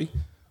poorly.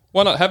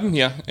 Why not have them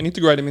here and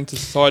integrate them into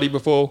society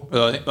before?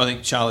 Well, I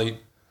think, Charlie,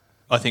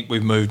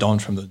 we've moved on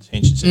from the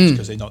detention centres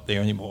because they're not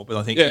there anymore. But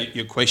I think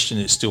your question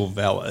is still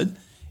valid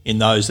in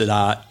those that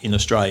are in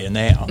Australia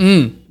now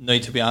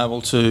need to be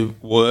able to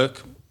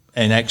work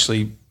and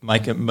actually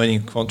make a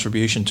meaningful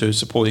contribution to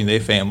supporting their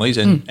families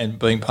and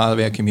being part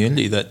of our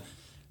community, that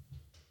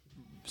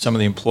some of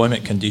the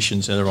employment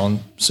conditions that are on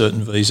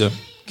certain visa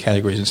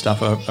categories and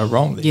stuff are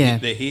wrong. They're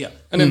here.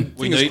 And then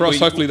fingers crossed,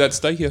 hopefully they'd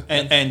stay here.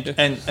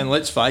 And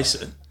let's face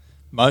it,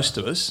 most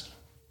of us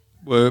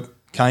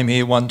came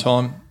here one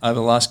time over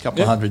the last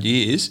couple of 100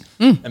 years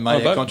and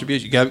made a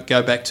contribution.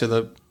 Go back to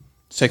the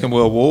Second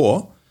World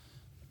War.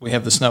 We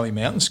have the Snowy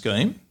Mountain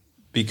Scheme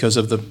because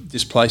of the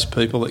displaced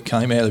people that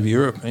came out of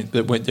Europe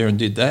that went there and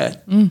did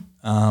that.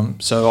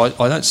 So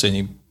I don't see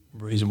any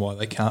reason why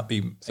they can't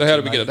be. So how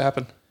do we get it to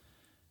happen?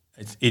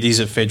 It is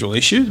a federal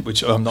issue,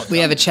 which I'm not. We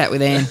have a chat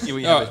with Anne.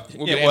 We'll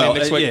get Anne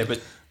next week. Yeah, but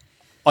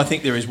I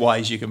think there is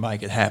ways you can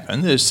make it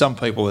happen. There's some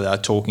people that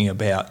are talking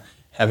about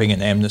having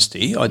an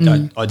amnesty. I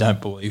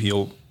don't believe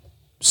you'll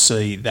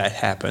see that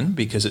happen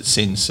because it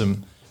sends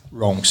some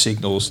wrong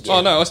signals.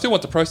 Oh no, I still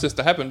want the process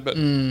to happen, but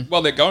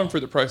while they're going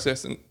through the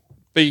process and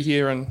be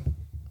here and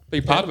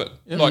be part of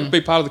it,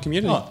 be part of the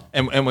community. Oh,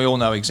 and we all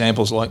know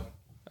examples like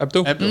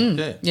Abdul.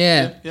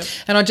 Yeah.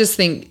 And I just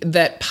think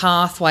that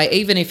pathway,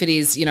 even if it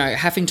is,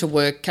 having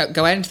to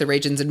go out into the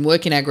regions and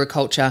work in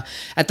agriculture,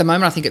 at the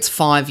moment I think it's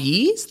 5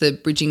 years, the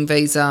bridging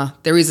visa.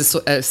 There is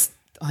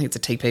I think it's a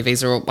TP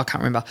visa, or I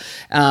can't remember,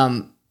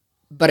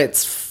 but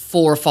it's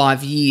 4 or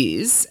 5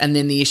 years, and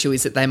then the issue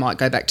is that they might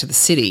go back to the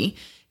city.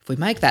 If we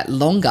make that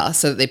longer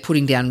so that they're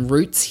putting down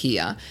roots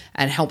here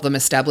and help them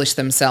establish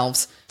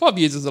themselves. 5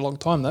 years is a long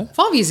time though.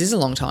 5 years is a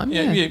long time,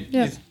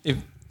 yeah. If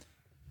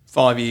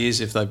 5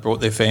 years, if they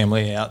brought their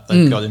family out,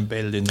 they've got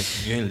embedded in the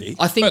community.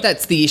 I think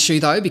that's the issue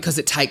though, because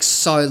it takes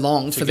so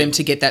long for them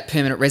to get that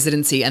permanent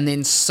residency, and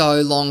then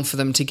so long for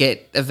them to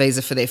get a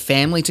visa for their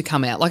family to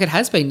come out. Like it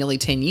has been nearly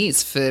 10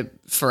 years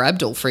for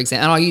Abdul, for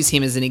example. And I use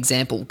him as an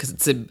example because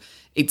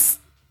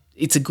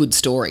it's a good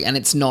story and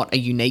it's not a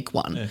unique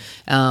one.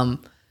 Yeah.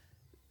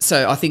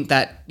 So I think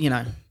that,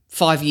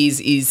 5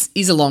 years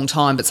is a long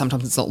time, but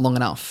sometimes it's not long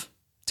enough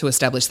to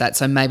establish that.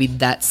 So maybe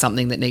that's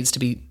something that needs to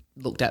be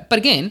looked at. But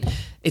again,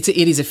 it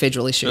is a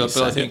federal issue. But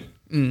I think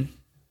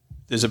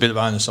there's a bit of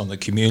onus on the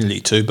community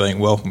too, being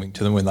welcoming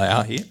to them when they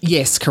are here.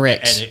 Yes,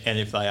 correct. And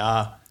if they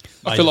are,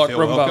 I feel like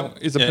welcome.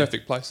 Robinvale is a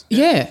perfect place.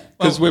 Yeah.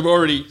 Because we're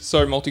already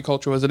so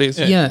multicultural as it is.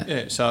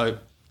 Yeah. So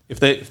if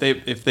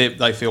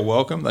they feel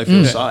welcome, they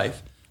feel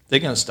safe, they're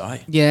going to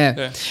stay.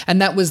 Yeah.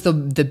 And that was the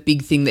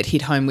big thing that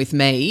hit home with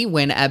me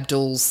when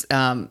Abdul's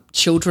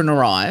children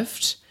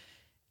arrived.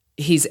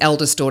 His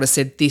eldest daughter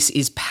said, "This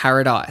is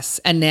paradise."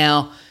 And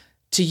now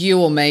to you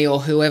or me or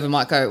whoever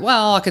might go,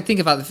 well, I could think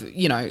of other,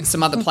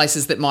 some other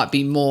places that might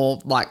be more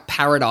like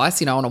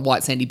paradise, on a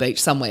white sandy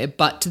beach somewhere.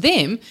 But to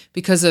them,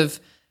 because of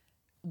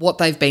what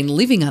they've been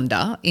living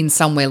under in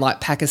somewhere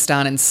like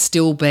Pakistan and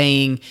still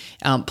being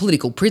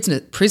political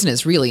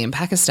prisoners really in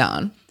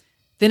Pakistan,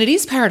 then it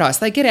is paradise.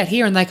 They get out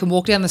here and they can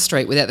walk down the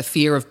street without the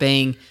fear of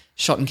being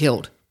shot and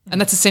killed.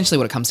 And that's essentially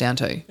what it comes down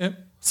to. Yep.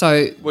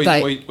 So we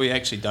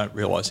actually don't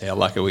realise how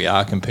lucky we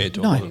are compared to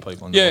a lot of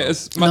people in the world.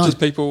 As much as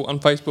people on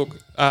Facebook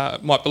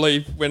might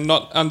believe, we're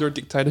not under a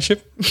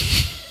dictatorship.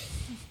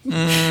 I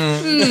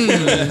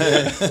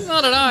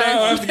don't know.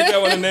 I have to get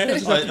that one in there.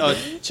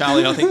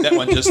 Charlie, I think that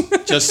one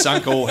just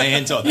sunk all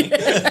hands, I think.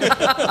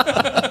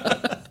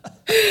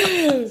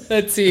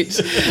 That's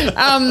it.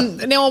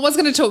 Now, I was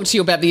going to talk to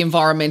you about the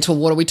environmental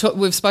water.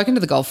 We've spoken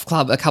to the golf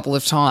club a couple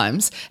of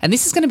times, and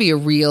this is going to be a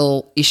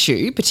real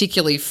issue,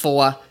 particularly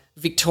for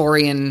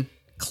Victorian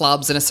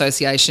clubs and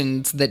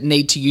associations that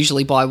need to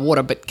usually buy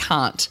water but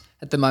can't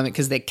at the moment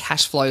because their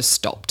cash flow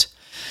stopped.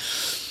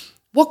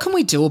 What can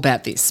we do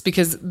about this?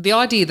 Because the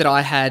idea that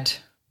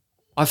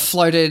I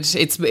floated,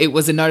 it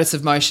was a notice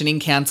of motion in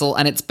council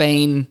and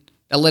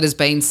a letter's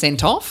been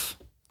sent off.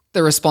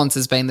 The response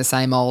has been the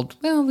same old,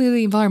 well,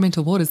 the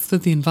environmental water is for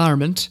the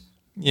environment.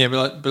 Yeah,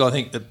 but I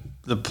think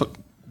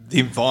the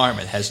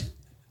environment has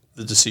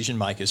the decision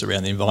makers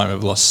around the environment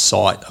have lost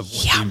sight of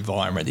what the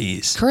environment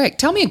is. Correct.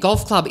 Tell me a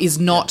golf club is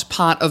not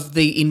part of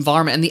the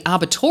environment, and the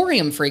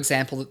arboretum, for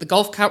example, that the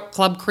golf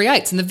club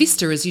creates and the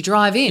vista as you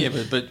drive in.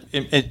 Yeah, but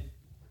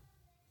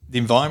the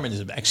environment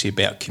is actually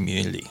about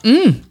community.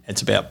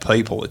 It's about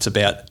people. It's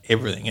about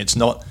everything. It's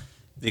not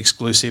the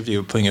exclusivity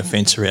of putting a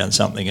fence around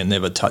something and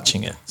never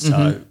touching it.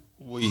 So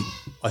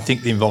I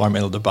think the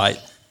environmental debate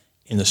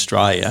in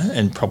Australia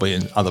and probably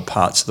in other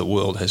parts of the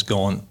world has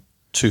gone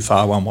too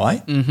far one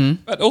way.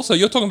 But also,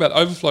 you're talking about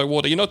overflow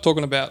water. You're not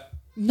talking about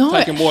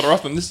taking water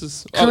off them. This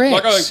is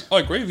correct. I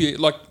agree with you.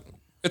 Like,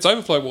 it's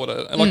overflow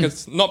water, and like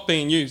it's not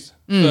being used.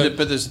 But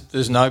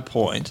there's no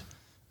point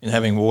in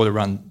having water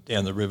run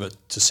down the river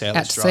to South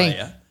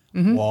Australia.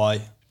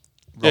 Why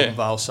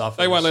Robinvale suffers.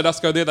 They won't let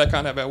us go there. They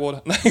can't have our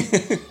water.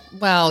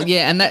 Well,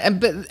 yeah,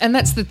 and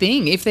that's the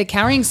thing. If they're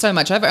carrying so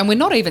much over, and we're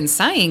not even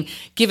saying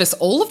give us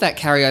all of that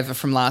carryover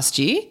from last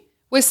year.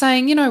 We're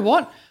saying, you know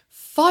what,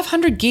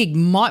 500 gig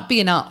might be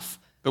enough.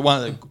 But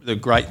one of the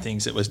great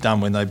things that was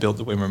done when they built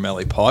the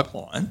Wimmera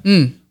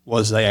pipeline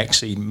was they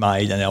actually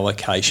made an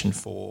allocation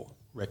for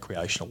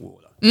recreational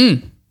water.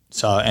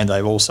 So, and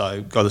they've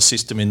also got a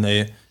system in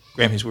their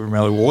Grampians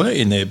Wimmera water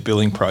in their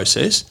billing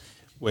process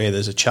where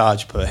there's a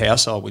charge per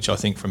household, which I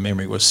think from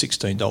memory was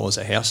 $16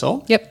 a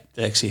household. Yep.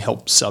 That actually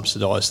helped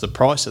subsidise the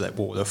price of that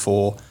water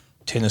for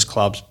tennis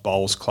clubs,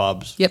 bowls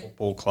clubs,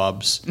 football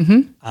clubs,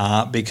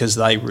 because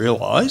they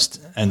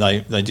realised, and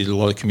they did a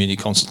lot of community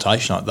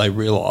consultation on it, they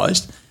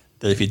realised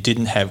that if you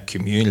didn't have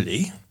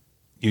community,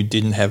 you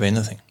didn't have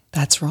anything.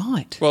 That's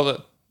right. Well,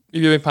 have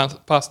you been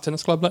past a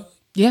tennis club lately?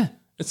 Yeah.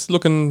 It's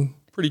looking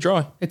pretty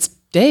dry. It's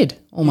dead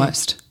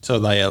almost. So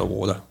they out of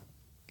water.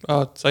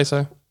 I'd say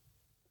so.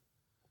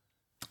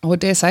 I would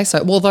dare say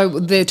so. Well, though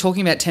they're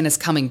talking about tennis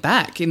coming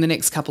back in the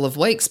next couple of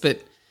weeks, but...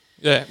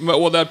 Yeah,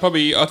 well, they'd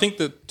probably... I think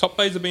the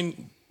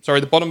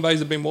the bottom bays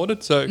have been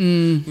watered, so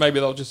maybe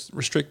they'll just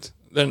restrict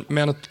the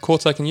amount of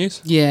courts they can use.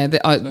 Yeah,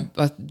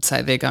 I'd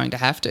say they're going to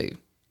have to.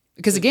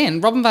 Because,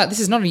 again, Robinvale, this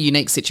is not a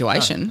unique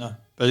situation. No.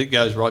 But it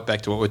goes right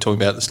back to what we we're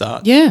talking about at the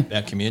start. Yeah.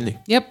 About community.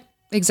 Yep,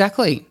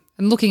 exactly.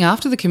 And looking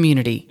after the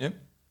community. Yep.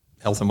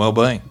 Health and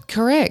well-being.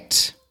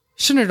 Correct.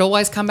 Shouldn't it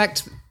always come back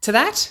to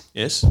that?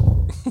 Yes.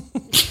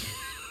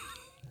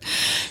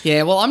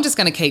 Yeah, well, I'm just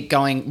going to keep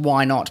going,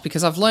 why not?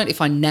 Because I've learnt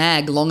if I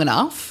nag long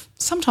enough,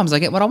 sometimes I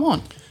get what I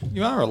want.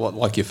 You are a lot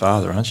like your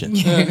father, aren't you?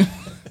 Yeah.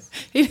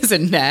 He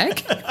doesn't nag.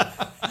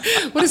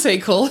 What does he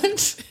call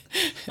it?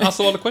 Ask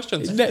a lot of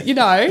questions. He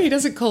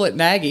doesn't call it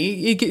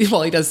naggy.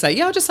 He does say,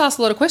 I just ask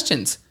a lot of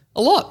questions.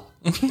 A lot.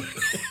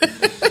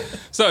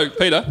 So,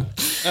 Peter,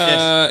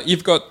 Yes.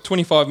 You've got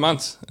 25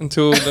 months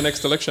until the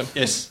next election.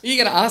 Yes.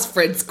 You're going to ask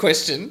Fred's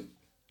question?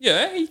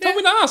 Yeah, he told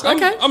me to ask.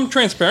 Okay. I'm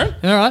transparent.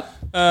 All right.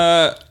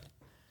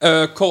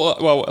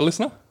 A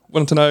listener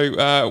wanted to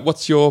know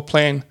what's your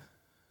plan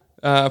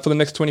for the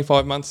next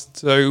 25 months.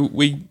 So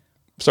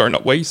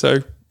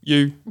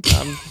you.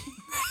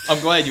 I'm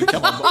glad you've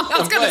come on board. I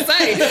was going to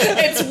say,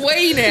 it's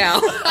we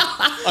now.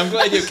 I'm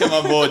glad you've come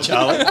on board,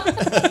 Charlie.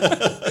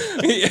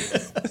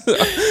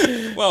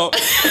 Well,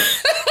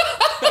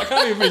 I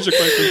can't even finish your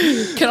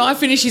question. Can I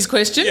finish his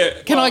question?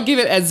 Yeah. Can I give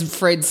it as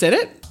Fred said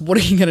it? What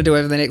are you going to do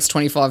over the next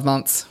 25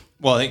 months?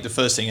 Well, I think the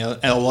first thing, and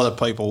a lot of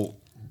people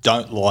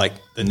don't like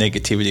the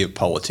negativity of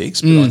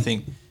politics, but I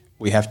think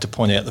we have to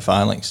point out the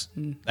failings.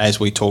 As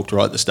we talked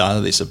right at the start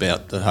of this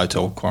about the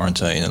hotel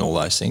quarantine and all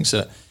those things.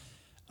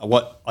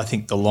 What I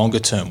think the longer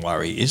term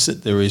worry is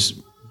that there is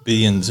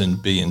billions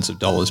and billions of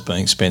dollars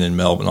being spent in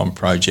Melbourne on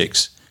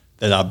projects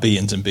that are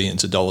billions and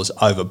billions of dollars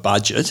over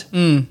budget,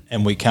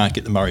 and we can't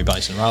get the Murray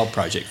Basin Rail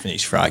project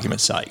finished for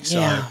argument's sake.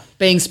 So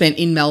being spent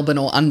in Melbourne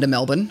or under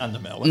Melbourne.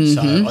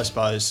 So I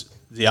suppose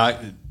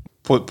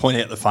point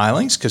out the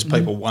failings because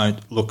people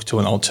won't look to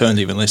an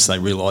alternative unless they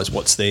realise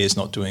what's there is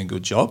not doing a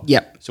good job.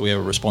 Yep. So we have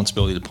a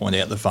responsibility to point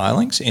out the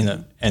failings in it,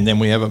 and then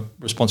we have a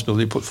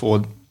responsibility to put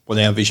forward what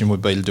our vision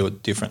would be to do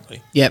it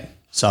differently. Yep.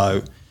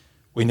 So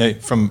we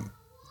need from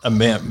our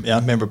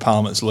member of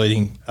Parliament's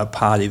leading a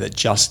party that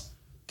just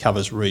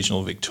covers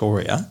regional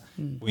Victoria.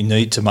 We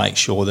need to make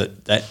sure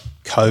that that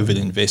COVID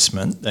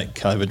investment, that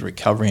COVID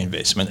recovery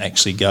investment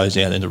actually goes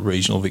out into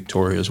regional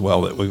Victoria as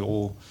well, that we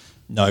all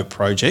know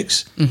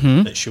projects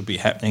that should be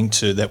happening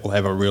that will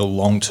have a real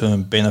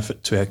long-term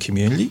benefit to our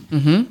community,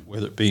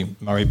 whether it be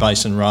Murray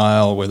Basin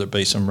Rail, whether it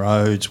be some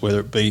roads,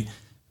 whether it be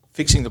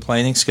fixing the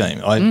planning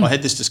scheme. I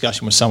had this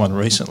discussion with someone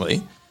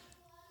recently.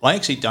 I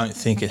actually don't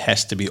think it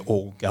has to be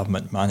all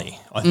government money.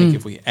 I think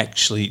if we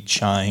actually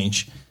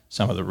change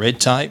some of the red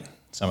tape,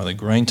 some of the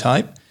green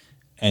tape,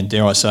 and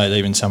dare I say it,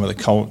 even some of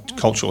the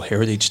cultural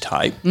heritage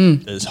tape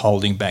that is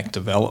holding back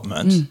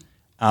development,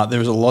 there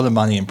is a lot of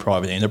money in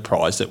private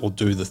enterprise that will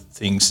do the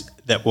things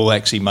that will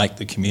actually make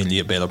the community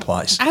a better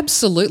place.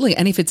 Absolutely.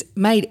 And if it's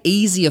made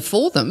easier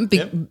for them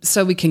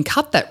so we can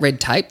cut that red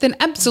tape, then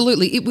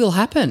absolutely it will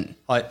happen.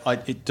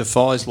 It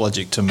defies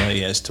logic to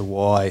me as to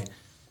why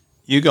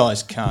you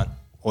guys can't,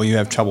 or you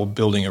have trouble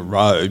building a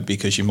road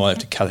because you might have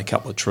to cut a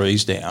couple of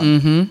trees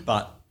down,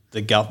 but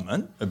the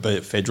government, be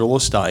it federal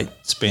or state,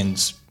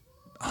 spends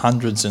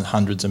hundreds and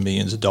hundreds of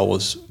millions of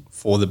dollars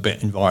for the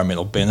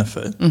environmental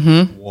benefit.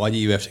 Why do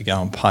you have to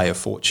go and pay a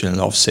fortune in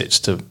offsets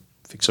to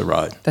fix a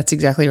road? That's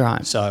exactly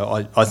right.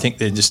 So I think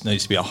there just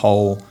needs to be a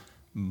whole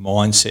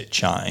mindset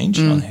change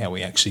on how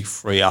we actually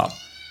free up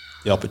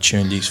the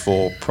opportunities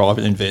for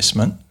private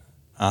investment,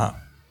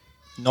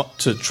 not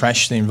to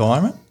trash the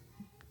environment,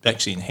 but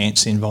actually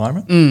enhance the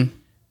environment.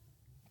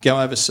 Go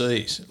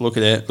overseas. Look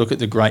at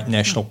the great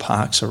national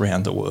parks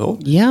around the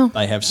world. Yeah.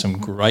 They have some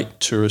great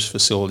tourist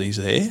facilities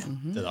there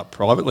that are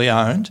privately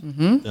owned,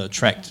 that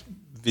attract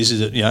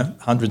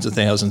hundreds of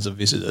thousands of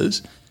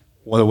visitors.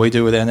 What do we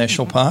do with our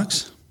national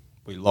parks?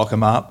 We lock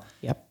them up.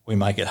 Yep. We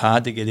make it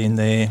hard to get in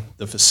there.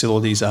 The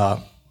facilities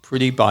are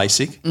pretty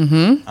basic.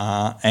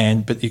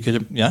 But you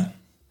could,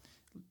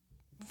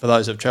 for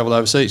those that have travelled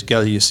overseas,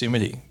 go to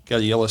Yosemite, go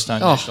to Yellowstone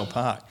National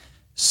Park.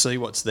 See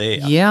what's there,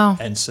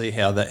 and see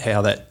how they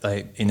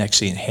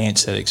actually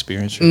enhance that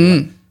experience.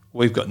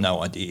 We've got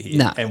no idea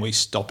here, and we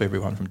stop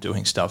everyone from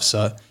doing stuff.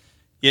 So,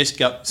 yes,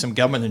 some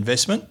government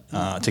investment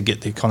to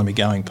get the economy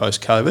going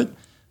post COVID,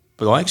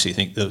 but I actually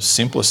think the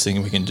simplest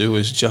thing we can do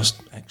is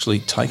just actually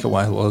take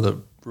away a lot of the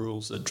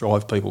rules that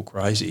drive people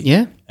crazy,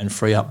 and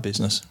free up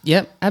business.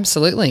 Yep,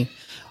 absolutely.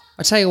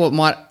 I tell you what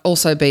might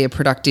also be a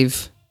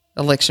productive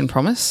election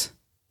promise: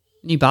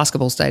 new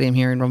basketball stadium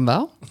here in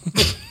Robinvale.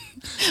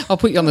 I'll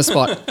put you on the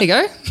spot. Here you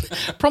go.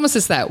 Promise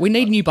us that. We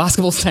need a new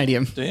basketball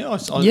stadium. I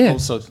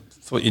also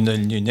thought you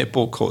needed new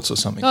netball courts or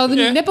something. Oh, the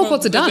netball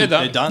courts are done.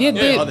 They're done.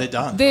 Yeah, they're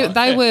done.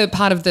 They were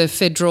part of the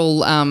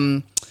federal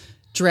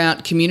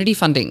drought community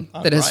funding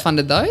that has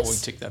funded those. Well, we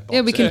tick that box.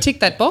 Yeah, we can tick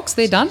that box.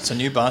 They're done. It's a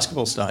new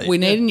basketball stadium. We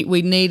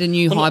need a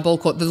new high ball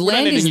court. The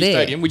land is there.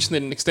 Stadium. We just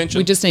need an extension.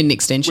 We just need an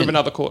extension. With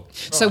another court.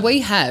 So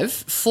we have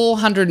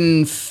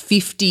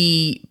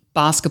 450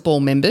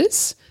 basketball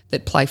members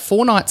that play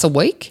 4 nights a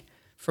week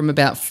from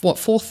about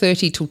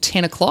 4:30 till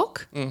 10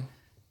 o'clock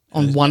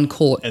on one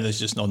court. And there's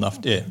just not enough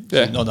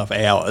not enough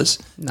hours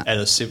at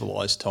a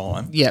civilised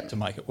time to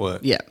make it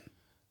work. Yeah.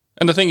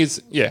 And the thing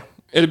is,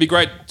 it'd be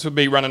great to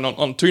be running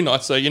on 2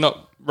 nights so you're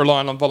not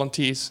relying on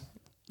volunteers.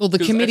 Well, the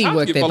committee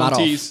work their butt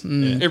off.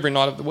 Every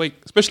night of the week,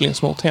 especially in a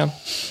small town.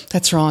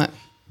 That's right.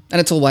 And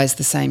it's always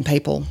the same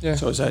people. Yeah.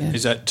 So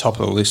is that top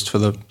of the list for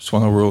the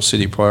Swanhill Rural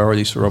City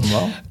priorities for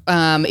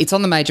Robinvale? It's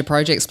on the major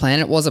projects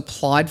plan. It was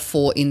applied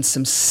for in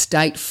some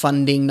state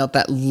funding not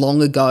that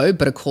long ago,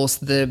 but of course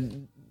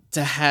to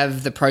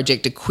have the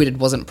project acquitted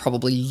wasn't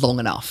probably long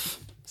enough.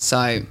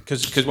 So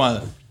because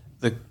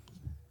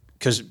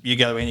you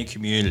go to any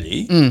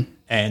community,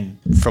 and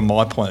from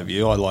my point of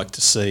view, I like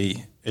to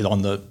see it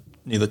on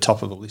near the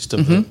top of the list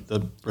of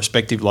the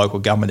respective local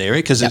government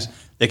area because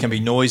there can be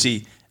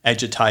noisy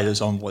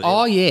agitators on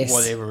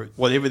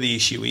whatever the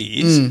issue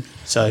is.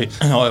 So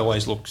I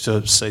always look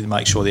to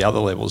make sure the other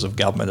levels of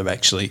government have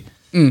actually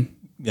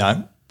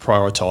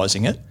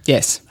prioritising it.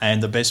 Yes.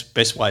 And the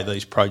best way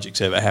these projects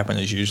ever happen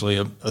is usually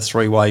a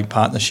 3-way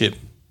partnership,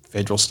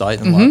 federal, state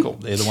and local.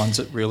 They're the ones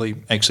that really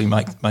actually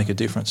make a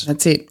difference.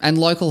 That's it. And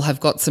local have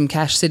got some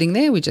cash sitting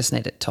there. We just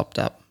need it topped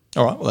up.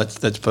 All right. Well,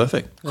 that's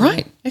perfect.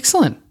 Great.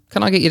 Excellent.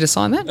 Can I get you to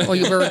sign that? Or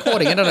you were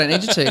recording it. I don't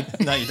need you to.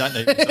 No, you don't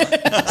need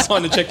to.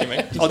 Sign the check, you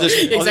mean?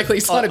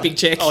 Sign a big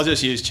check. I'll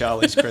just use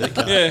Charlie's credit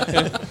card. Yeah,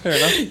 fair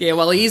enough. Yeah,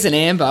 well, he is an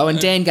AMBO, and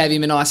Dan gave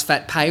him a nice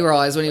fat pay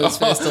rise when he was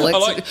first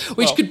elected,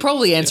 which could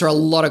probably answer a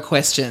lot of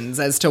questions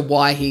as to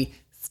why he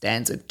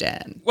stands with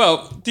Dan.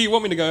 Well, do you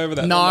want me to go over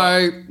that? No,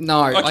 I can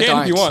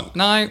don't. if you want.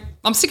 No,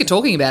 I'm sick of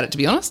talking about it, to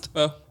be honest.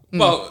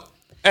 Well,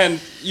 and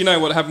you know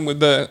what happened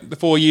with the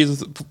 4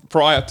 years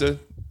prior to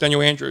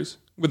Daniel Andrews,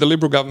 with the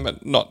Liberal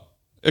government not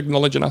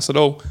acknowledging us at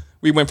all.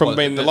 We went from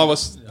being the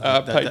lowest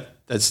paid.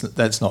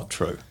 That's not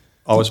true.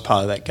 I was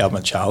part of that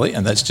government, Charlie,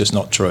 and that's just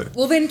not true.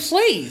 Well, then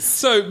please.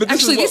 So, but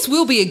this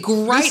will be a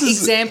great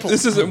example.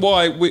 This isn't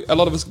why a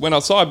lot of us went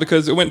outside,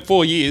 because it went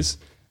 4 years,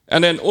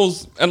 and then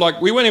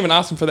we weren't even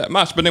asking for that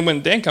much. But then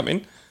when Dan come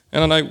in,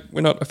 and I know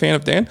we're not a fan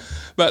of Dan,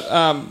 but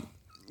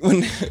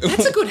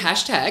that's a good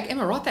hashtag.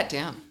 Emma, write that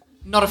down.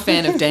 Not a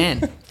fan of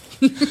Dan.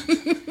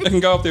 I can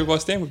go up there if I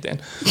stand with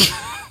Dan.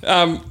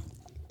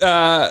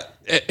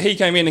 He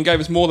came in and gave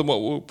us more than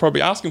what we were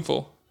probably asking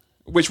for,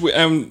 which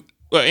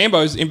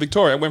Ambos in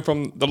Victoria went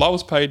from the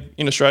lowest paid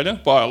in Australia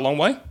by a long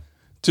way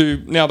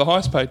to now the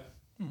highest paid.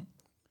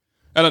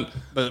 And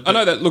I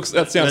know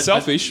that sounds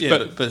selfish,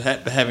 but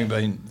having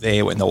been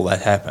there when all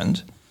that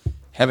happened,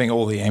 having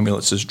all the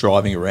ambulances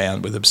driving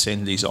around with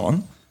obscenities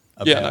on.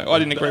 I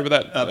didn't agree with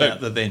that.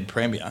 About the then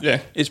Premier.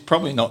 Yeah. It's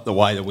probably not the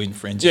way to win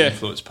friends and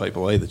influence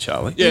people either,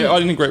 Charlie. Yeah, I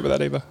didn't agree with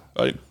that either.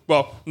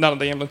 None of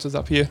the ambulances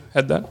up here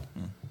had that.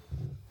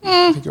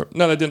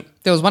 No, they didn't.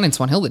 There was one in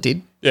Swan Hill that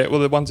did. Yeah, well,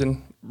 the ones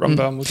in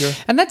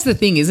Robinvale. And that's the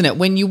thing, isn't it?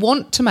 When you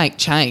want to make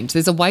change,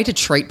 there's a way to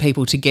treat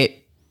people to get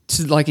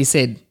to, like you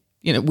said,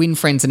 win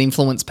friends and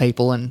influence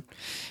people, and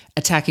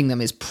attacking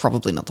them is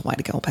probably not the way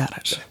to go about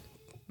it. Yeah.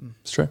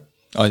 It's true.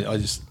 I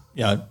just,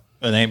 an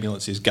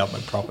ambulance is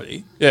government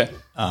property. Yeah.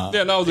 I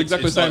was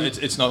exactly the same.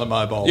 It's not a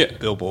mobile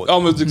billboard. I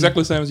was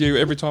exactly the same as you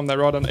every time they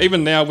ride on.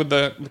 Even now with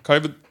the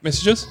COVID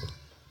messages,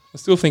 I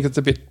still think it's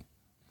a bit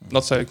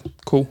not so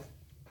cool.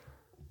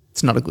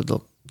 It's not a good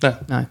look.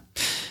 No.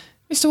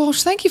 Mr.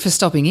 Walsh, thank you for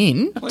stopping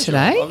in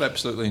today. I've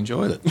absolutely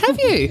enjoyed it. Have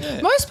you? Yeah.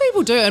 Most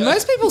people do, and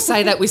most people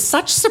say that with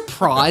such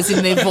surprise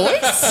in their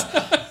voice.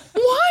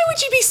 Why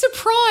would you be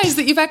surprised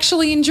that you've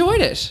actually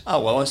enjoyed it?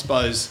 Oh, well, I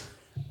suppose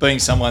being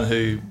someone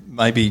who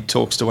maybe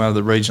talks to one of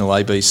the regional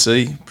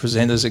ABC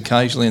presenters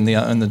occasionally in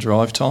the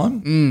drive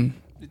time,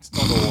 it's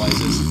not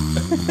always as...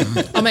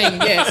 I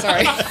mean, yeah,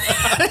 sorry.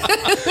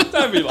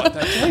 Don't be like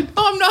that, Kate.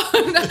 I'm not.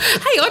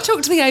 Hey, I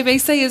talk to the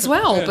ABC as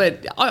well,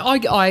 but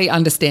I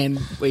understand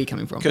where you're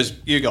coming from. Because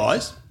you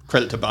guys,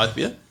 credit to both of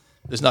you,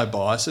 there's no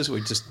biases.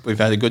 We've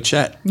had a good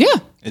chat. Yeah.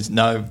 There's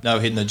no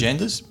hidden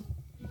agendas.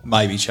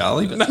 Maybe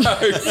Charlie, but no,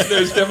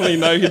 there's definitely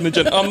no hidden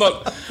agenda. I'm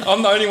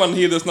the only one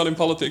here that's not in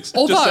politics.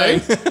 Although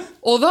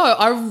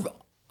just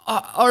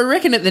I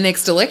reckon at the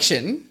next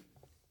election.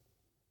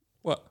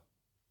 What?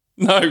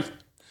 No, I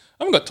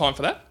haven't got time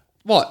for that.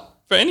 What?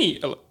 For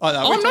any... I'm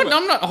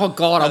not. Oh,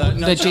 God, I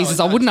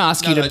wouldn't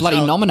ask you to bloody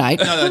Charlie, nominate.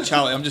 No,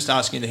 Charlie, I'm just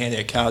asking you to hand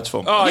out cards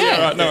for me. Oh,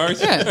 yeah, right, no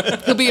worries. Yeah,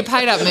 he'll be a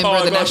paid-up member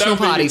of the National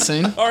Party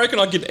soon. I reckon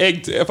I'd get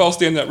egged if I was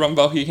standing at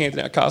Robinvale here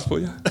handing out cards for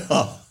you.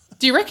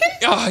 Do you reckon?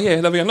 Oh, yeah,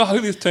 that'd be a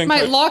who's this turncoat?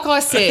 Mate, like I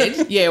said,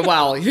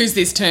 who's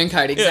this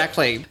turncoat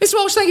exactly? Yeah. Mr.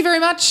 Walsh, thank you very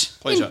much.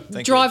 Pleasure.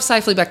 Thank you. Drive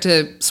safely back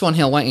to Swan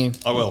Hill, won't you?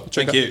 I will.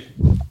 Thank you.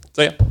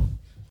 See ya.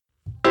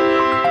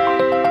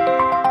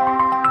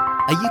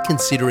 Are you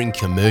considering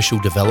commercial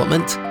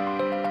development?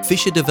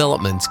 Fisher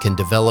Developments can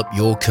develop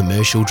your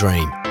commercial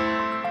dream.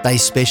 They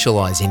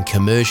specialise in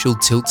commercial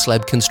tilt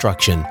slab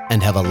construction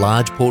and have a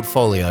large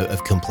portfolio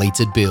of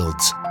completed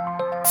builds.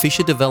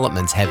 Fisher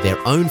Developments have their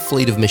own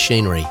fleet of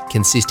machinery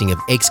consisting of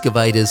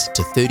excavators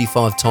to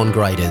 35-tonne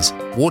graders,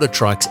 water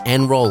trucks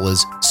and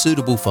rollers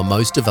suitable for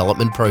most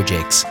development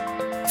projects.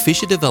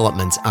 Fisher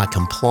Developments are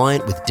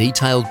compliant with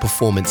detailed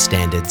performance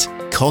standards,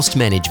 cost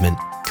management,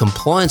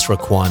 compliance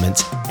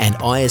requirements and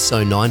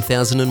ISO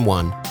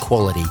 9001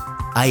 quality,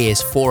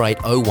 AS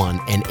 4801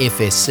 and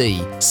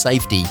FSC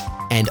safety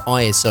and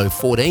ISO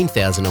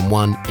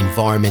 14001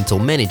 environmental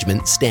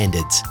management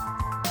standards.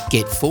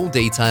 Get full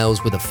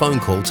details with a phone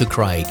call to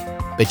Craig,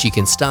 but you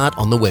can start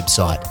on the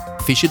website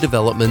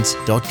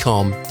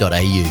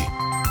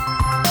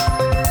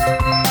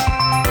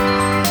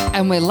fisherdevelopments.com.au.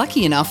 And we're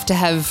lucky enough to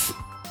have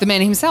the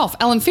man himself,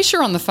 Alan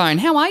Fisher, on the phone.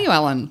 How are you,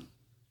 Alan?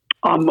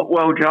 I'm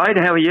well, Jade.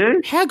 How are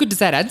you? How good does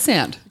that ad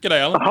sound? G'day,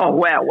 Alan. Oh,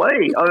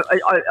 wowee.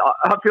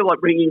 I feel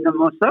like bringing them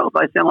myself.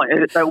 They sound like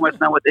they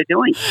almost know what they're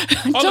doing.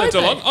 I learned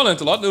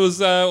a lot. There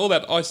was all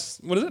that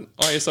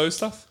ISO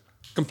stuff.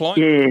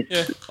 Compliant. Yes.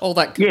 Yeah. All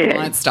that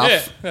compliance stuff.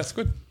 Yeah, that's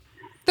good.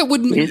 That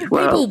wouldn't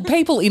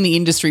people in the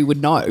industry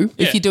would know.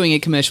 If you're doing a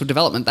commercial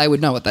development, they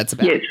would know what that's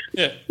about. Yes.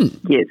 Yeah.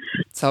 Yes.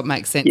 So it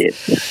makes sense.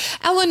 Yes.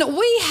 Alan,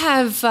 we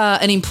have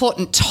an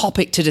important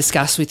topic to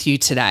discuss with you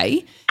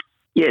today.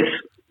 Yes.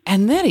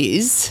 And that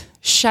is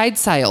shade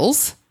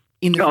sales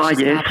in the car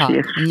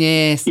park.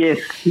 Yes.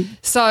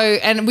 So,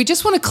 and we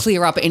just want to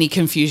clear up any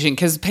confusion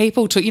because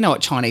people, you know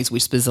what Chinese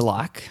whispers are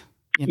like.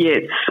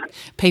 Yes.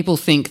 People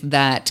think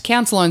that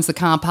council owns the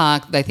car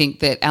park. They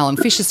think that Alan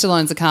Fisher still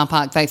owns the car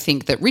park. They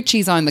think that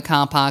Ritchies own the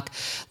car park.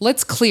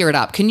 Let's clear it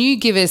up. Can you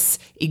give us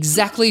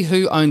exactly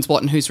who owns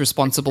what and who's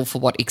responsible for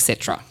what,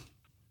 etc.?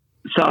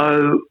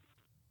 So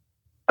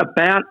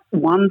about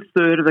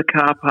 1/3 of the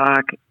car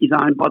park is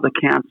owned by the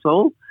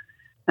council,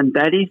 and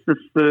that is the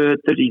third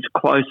that is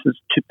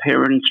closest to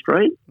Perrin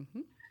Street,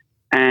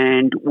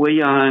 and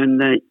we own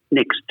the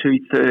next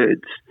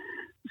 2/3.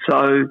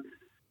 So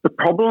the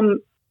problem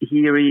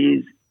here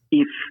is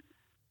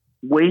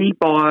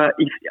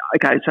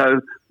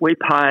so we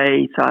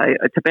pay, say,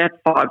 it's about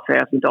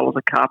 $5,000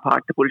 a car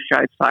park to put a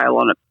shade sail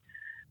on it.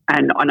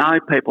 And I know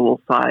people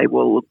will say,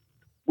 well,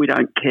 we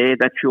don't care,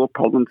 that's your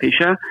problem,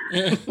 Fisher,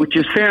 which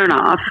is fair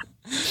enough.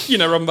 You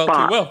know Robinvale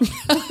too well.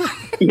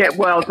 Yeah,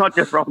 well, it's not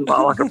just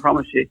Robinvale, I can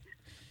promise you.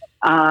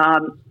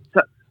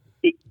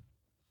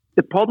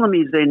 The problem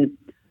is then,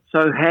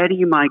 so how do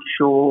you make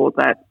sure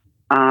that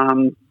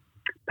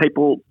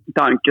people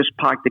don't just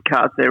park the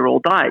cars there all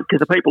day? Because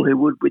the people who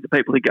would be the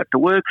people who go to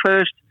work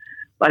first,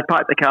 they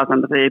park the cars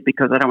under there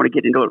because they don't want to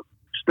get into a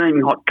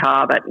steaming hot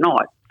car that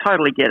night.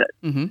 Totally get it.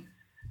 Mm-hmm.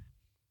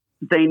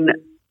 Then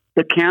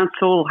the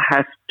council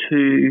has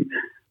to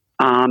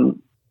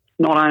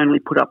not only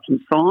put up some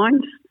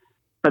signs,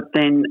 but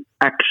then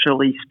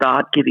actually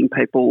start giving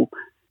people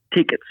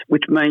tickets,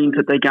 which means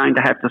that they're going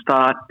to have to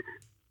start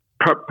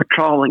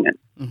patrolling it.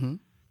 Mm-hmm.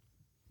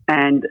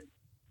 And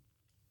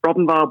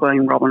Robinvale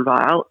being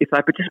Robinvale, if they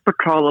just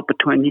patrol it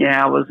between the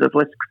hours of,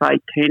 let's say,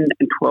 10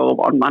 and 12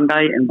 on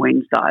Monday and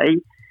Wednesday,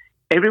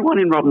 everyone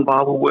in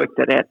Robinvale will work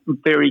that out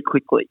very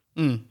quickly.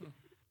 Mm.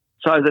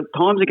 So the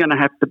times are going to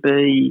have to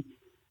be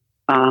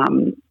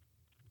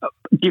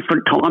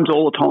different times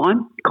all the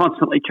time,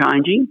 constantly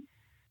changing.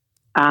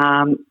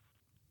 And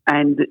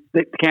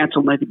the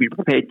council need to be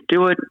prepared to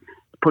do it,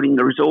 put in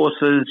the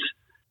resources,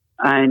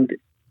 and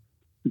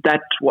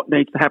that's what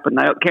needs to happen.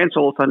 The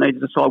council also needs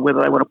to decide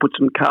whether they want to put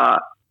some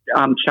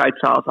shade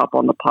sails up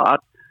on the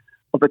part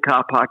of the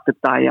car park that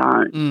they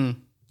own. Mm.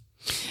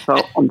 So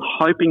I'm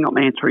hoping I'm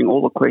answering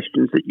all the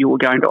questions that you were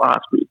going to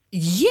ask me.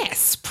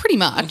 Yes, pretty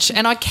much.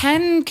 And I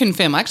can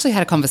confirm, I actually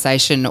had a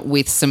conversation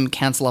with some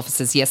council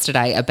officers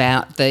yesterday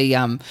about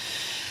the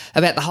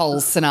whole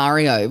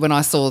scenario. When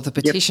I saw the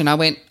petition, I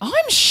went,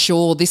 I'm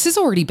sure this is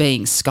already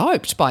being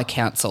scoped by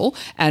council.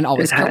 And I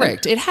was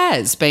correct. It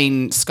has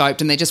been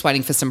scoped, and they're just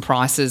waiting for some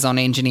prices on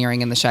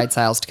engineering and the shade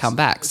sales to come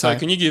back. So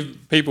can you give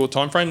people a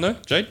time frame though,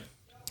 Jade?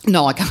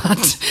 No, I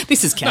can't.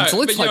 This is council.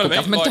 No, it's but you know local what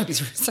I mean? government. Like, Don't be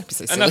so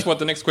silly. and that's what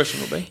the next question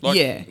will be.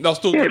 They'll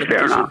still Yeah, do the fair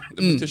petition. enough.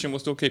 The petition will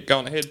still keep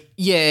going ahead.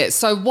 Yeah.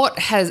 So what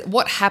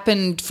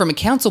happened from a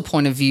council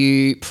point of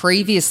view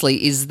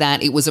previously is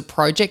that it was a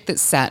project that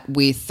sat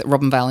with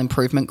Robinvale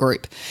Improvement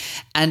Group,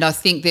 and I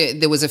think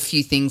there was a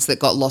few things that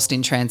got lost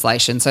in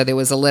translation. So there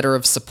was a letter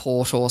of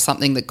support or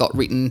something that got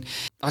written.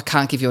 I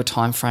can't give you a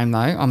time frame though.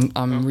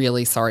 I'm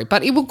really sorry,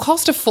 but it will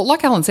cost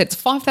like Alan said, it's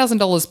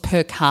 $5,000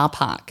 per car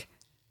park.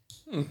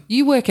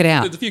 You work it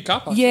out. There's a few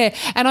car parks. Yeah,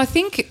 and I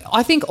think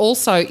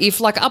also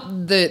if like up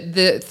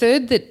the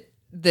third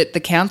that the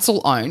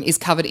council own is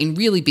covered in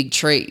really big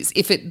trees,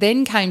 if it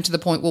then came to the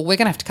point, well, we're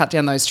going to have to cut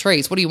down those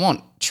trees. What do you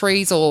want,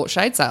 trees or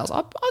shade sails?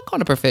 I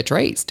kind of prefer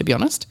trees, to be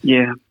honest.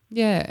 Yeah.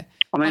 Yeah.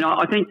 I mean,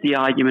 I think the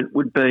argument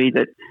would be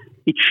that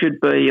it should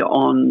be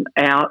on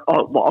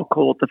what I'll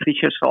call it the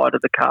Fisher side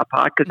of the car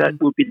park, because that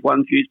would be the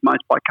ones used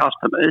most by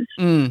customers.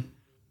 Mm.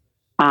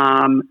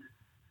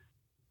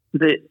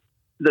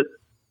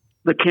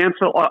 The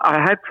council, I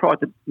have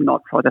tried to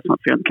not try. That's not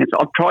fair on the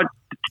council.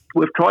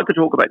 We've tried to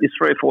talk about this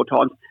 3 or 4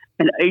 times,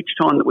 and each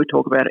time that we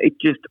talk about it, it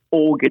just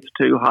all gets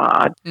too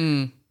hard.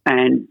 Mm.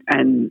 And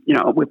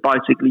we've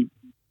basically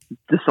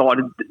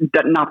decided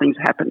that nothing's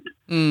happened.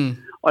 Mm.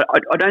 I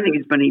don't think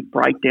there's been any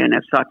breakdown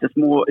as such. It's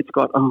more, it's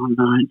got, oh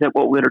no, is that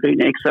what we're going to do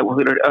next? Is that what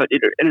we're going to do?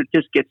 And it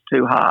just gets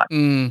too hard.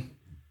 Mm.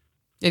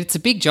 It's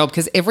a big job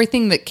because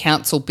everything that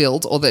council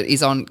builds or that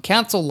is on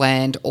council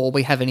land or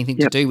we have anything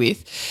to do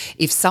with,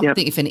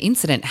 if an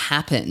incident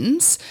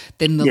happens,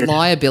 then the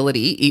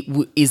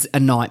liability is a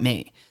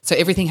nightmare. So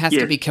everything has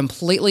to be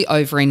completely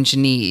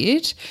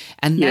over-engineered,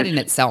 and that in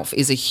itself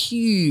is a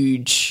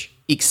huge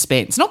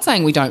expense. Not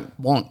saying we don't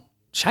want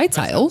shade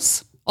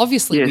sails.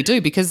 Obviously we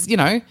do, because,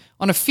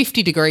 on a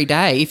 50-degree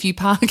day, if you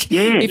park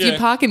you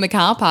park in the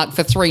car park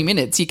for 3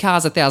 minutes, your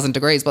car's 1,000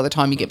 degrees by the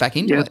time you get back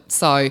into it.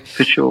 So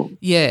for sure.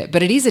 Yeah,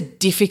 but it is a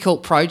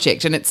difficult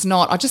project, and it's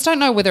not. I just don't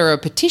know whether a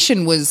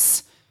petition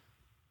was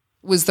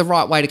the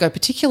right way to go,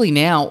 particularly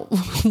now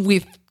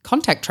with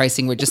contact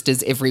tracing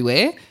registers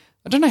everywhere.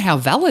 I don't know how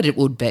valid it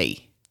would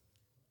be.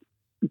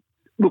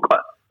 Look,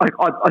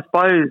 I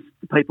suppose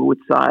people would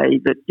say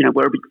that,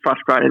 we're a bit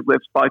frustrated. We've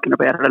spoken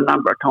about it a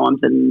number of times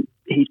and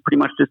he's pretty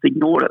much just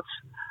ignored us.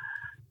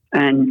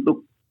 And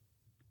look,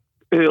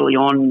 early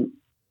on,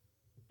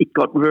 it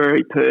got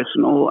very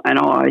personal, and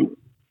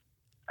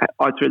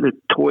I threw the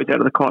toys out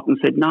of the cot and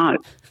said no.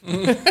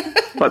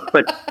 but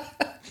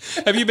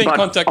have you been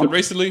contacted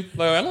recently,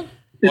 though, Alan?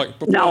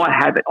 No, I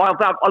haven't.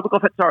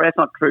 Sorry, that's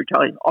not true,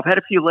 Charlie. I've had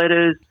a few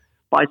letters.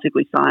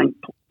 basically saying,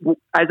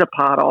 as a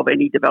part of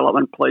any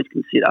development, please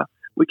consider,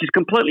 which is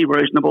completely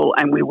reasonable,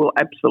 and we will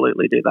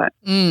absolutely do that.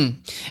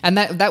 And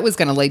that was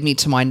going to lead me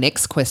to my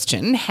next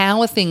question.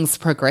 How are things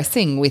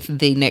progressing with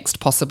the next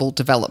possible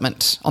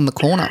development on the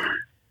corner?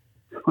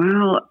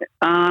 Well,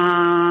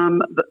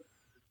 the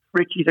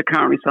Ritchies are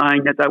currently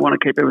saying that they want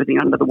to keep everything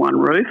under the one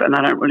roof and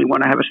they don't really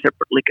want to have a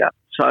separate liquor.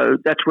 So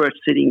that's where it's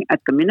sitting at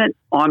the minute.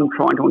 I'm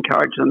trying to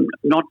encourage them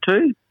not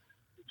to.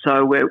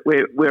 So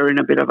we're in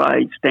a bit of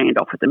a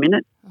standoff at the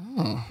minute.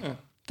 Oh,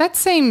 that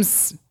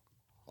seems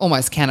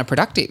almost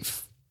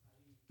counterproductive.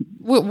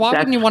 Why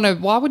wouldn't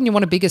you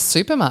want a bigger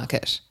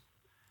supermarket?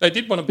 They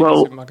did want a bigger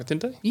supermarket,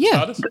 didn't they?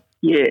 Yeah.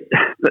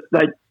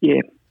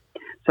 Yeah.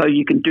 So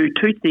you can do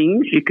two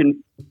things. You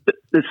can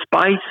the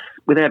space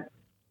without.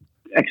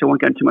 Actually, I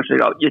won't go into too much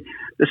detail.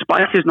 The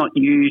space is not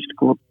used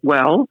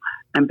well,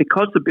 and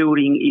because the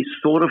building is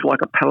sort of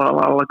like a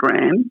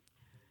parallelogram,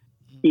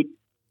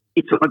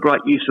 it's not a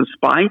great use of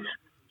space.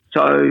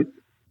 So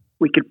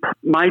we could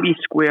maybe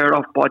square it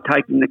off by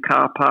taking the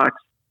car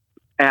parks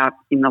out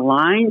in the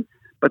lane,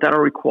 but that'll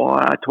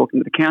require talking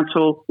to the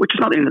council, which is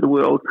not the end of the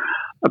world,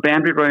 a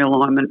boundary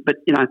realignment, but,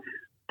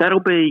 that'll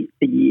be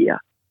a year.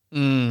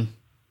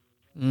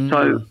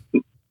 So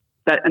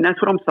that's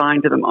what I'm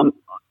saying to them.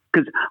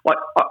 Because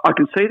I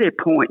can see their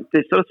point.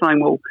 They're sort of saying,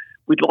 well,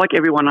 we'd like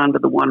everyone under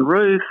the one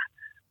roof.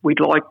 We'd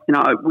like,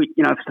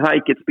 if say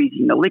it gets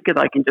busy in the liquor,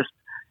 they can just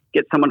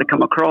get someone to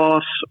come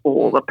across,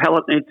 or the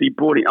pallet needs to be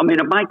brought in. I mean,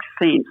 it makes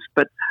sense,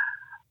 but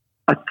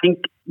I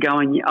think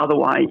going the other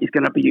way is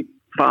going to be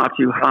far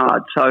too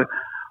hard. So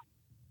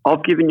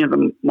I've given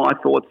you my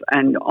thoughts,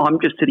 and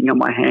I'm just sitting on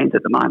my hands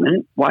at the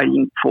moment,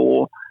 waiting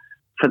for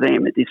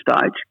them at this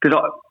stage, because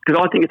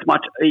I think it's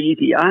much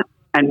easier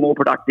and more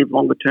productive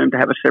longer term to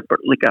have a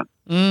separate liquor.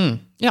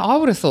 Yeah, I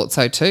would have thought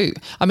so too.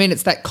 I mean,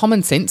 it's that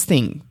common sense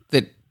thing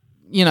that,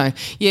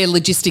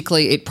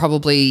 logistically it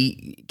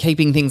probably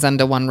keeping things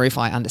under one roof,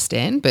 I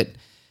understand, but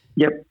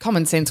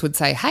common sense would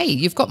say, hey,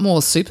 you've got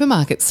more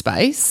supermarket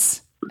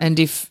space, and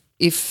if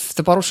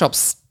the bottle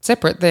shop's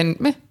separate, then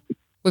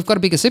we've got a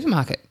bigger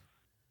supermarket.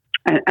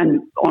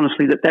 And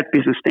honestly, that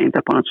business stands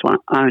up on its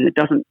own. It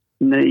doesn't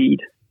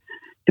need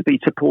to be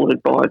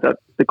supported by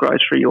the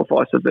grocery or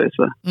vice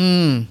versa.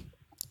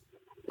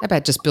 How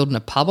about just building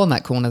a pub on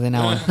that corner then,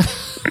 Alan?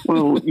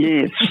 Well,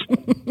 yes.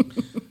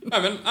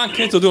 Aren't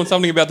council doing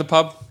something about the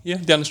pub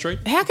down the street?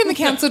 How can the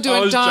council do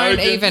it? Don't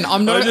joking. even.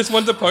 I'm not. I just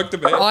wanted to poke the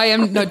bear.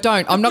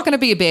 Don't. I'm not going to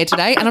be a bear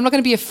today, and I'm not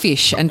going to be a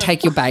fish and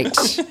take your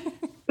bait.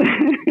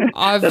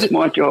 That's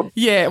my job.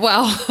 Yeah,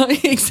 well,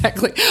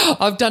 exactly.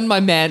 I've done my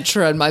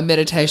mantra and my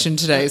meditation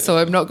today, so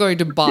I'm not going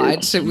to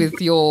bite with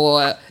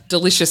your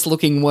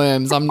delicious-looking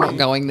worms. I'm not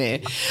going there.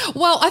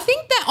 Well, I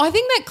think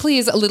that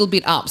clears a little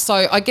bit up.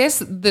 So I guess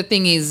the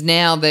thing is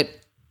now that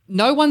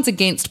no one's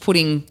against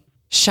putting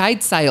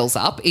shade sails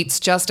up. It's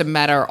just a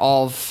matter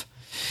of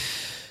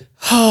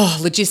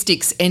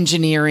logistics,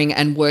 engineering,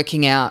 and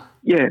working out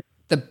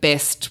the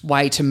best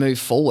way to move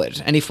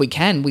forward. And if we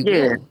can, we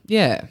will.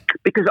 Yeah.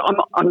 Because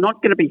I'm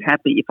not going to be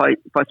happy if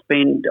I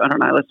spend, I don't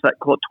know, let's say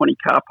call it 20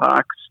 car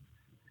parks,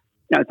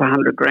 it's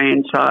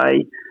 $100,000,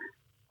 say,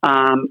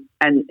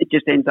 and it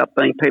just ends up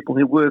being people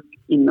who work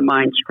in the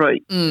main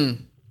street.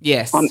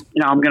 Yes. I'm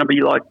going to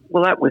be like,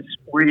 well, that was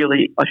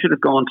really, I should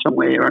have gone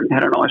somewhere and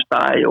had a nice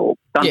day or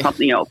done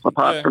something else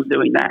apart from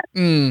doing that.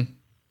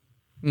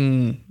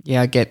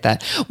 Yeah, I get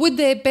that. Would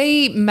there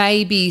be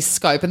maybe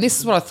scope, and this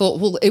is what I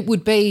thought, well, it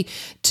would be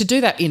to do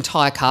that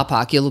entire car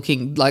park, you're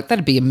looking like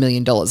that'd be $1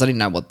 million. I didn't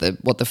know what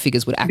the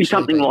figures would actually be.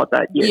 Something like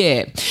that,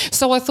 yeah.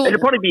 So I thought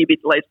it'd probably be a bit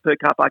less per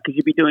car park because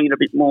you'd be doing it a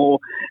bit more.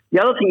 The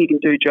other thing you can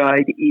do,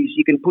 Jade, is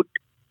you can put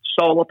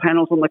solar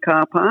panels on the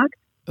car park.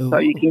 Ooh. So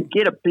you can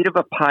get a bit of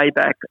a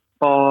payback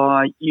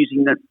by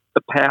using the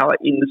power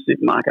in the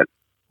supermarket.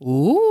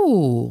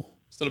 Ooh.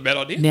 Is that a bad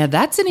idea? Now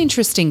that's an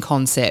interesting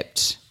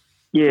concept.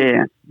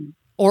 Yeah.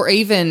 Or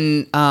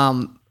even,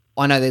 I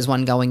know there's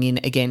one going in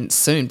again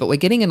soon, but we're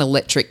getting an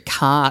electric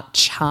car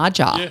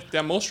charger. Yeah,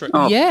 down Moore Street.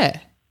 Oh. Yeah.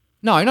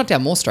 No, not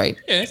down Moore Street.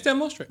 Yeah, it's down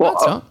Moore Street. No,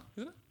 it's not.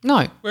 Is it?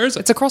 No. Where is it?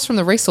 It's across from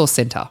the resource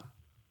centre.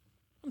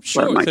 I'm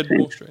sure it said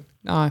Moore Street.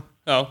 No.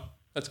 Oh,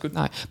 that's good.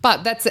 No.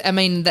 But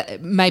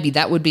maybe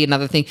that would be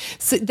another thing.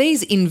 So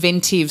these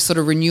inventive sort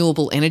of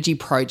renewable energy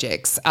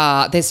projects,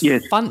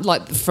 there's fun,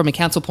 like from a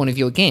council point of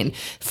view again,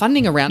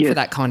 funding around for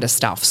that kind of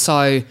stuff.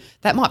 So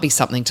that might be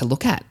something to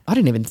look at. I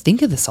didn't even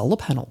think of the solar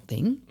panel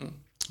thing.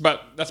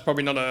 But that's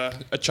probably not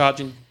a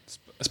charging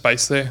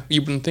space there,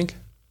 you wouldn't think?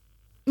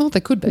 Well,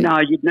 there could be. No,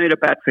 you'd need a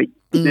battery.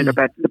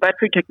 The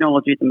battery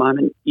technology at the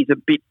moment is a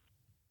bit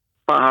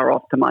far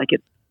off to make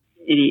it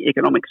any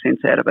economic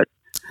sense out of it.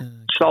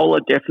 Solar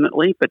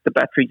definitely, but the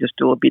batteries are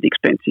still a bit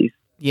expensive.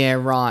 Yeah,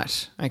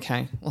 right.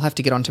 Okay. We'll have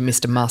to get on to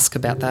Mr. Musk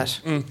about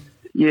that.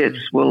 Yes,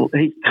 well,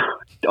 I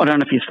don't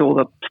know if you saw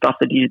the stuff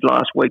that he did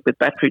last week with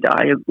Battery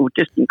Day. It was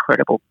just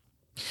incredible.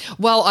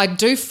 Well, I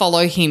do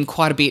follow him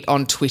quite a bit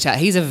on Twitter.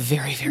 He's a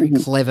very, very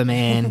clever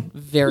man.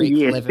 Very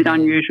clever a bit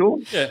man. unusual.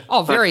 Yeah.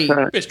 Oh, very...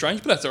 a bit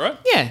strange, but that's all right.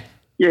 Yeah.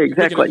 Yeah,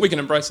 exactly. We can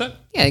embrace that.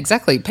 Yeah,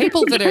 exactly.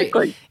 People that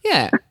Exactly.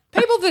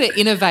 people that are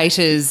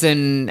innovators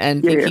and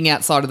thinking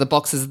outside of the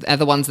boxes are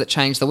the ones that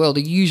change the world.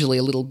 Are usually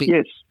a little bit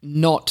Yes.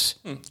 not.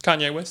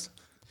 Kanye West.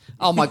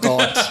 Oh my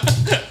God.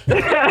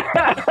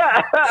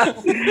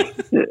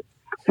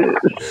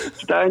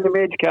 Stay on the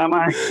meds,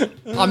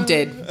 Carmo. I'm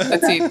dead.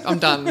 That's it. I'm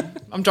done.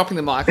 I'm dropping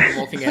the mic and I'm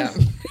walking out.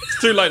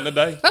 It's too late in the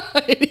day.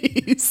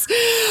 It is.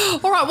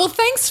 All right. Well,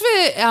 thanks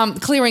for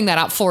clearing that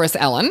up for us,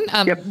 Alan.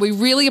 We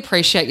really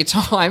appreciate your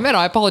time, and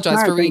I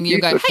apologise for ringing you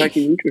and going,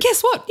 hey,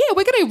 guess what? Yeah,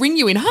 we're going to ring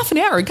you in half an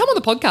hour and come on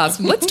the podcast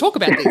and let's talk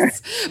about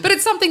this. But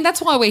it's something,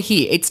 that's why we're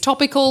here. It's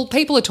topical.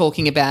 People are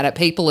talking about it.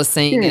 People are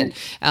seeing it.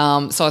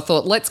 So I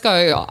thought, let's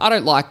go. I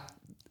don't like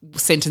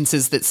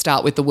sentences that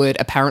start with the word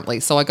apparently,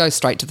 so I go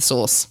straight to the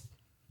source.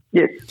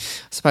 Yes.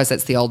 I suppose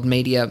that's the old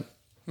media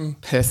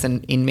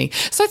person in me.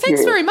 So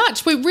thanks very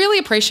much. We really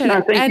appreciate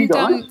it. Thank you,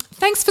 guys.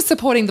 Thanks for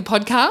supporting the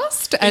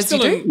podcast as you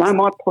do. No,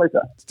 my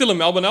pleasure. Still in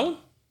Melbourne, Alan?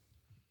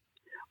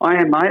 I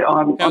am, mate.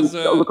 I'm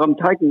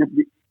taking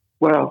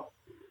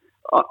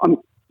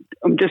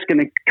I'm just going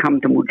to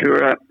come to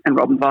Mildura and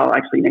Robinvale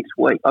actually next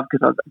week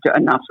because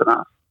enough's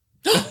enough.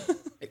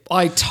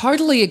 I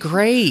totally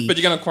agree. But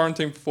you're going to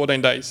quarantine for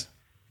 14 days.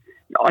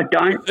 I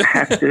don't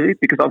have to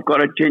because I've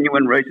got a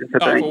genuine reason for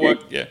being for there. work,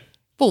 yeah.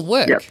 For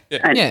work. Yep.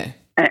 Yeah.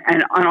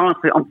 And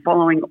honestly, I'm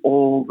following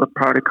all the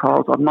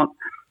protocols. I'm not,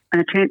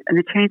 and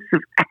the chance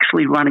of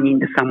actually running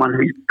into someone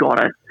who's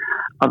got it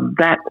are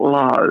that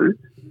low.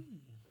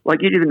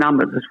 Like you do the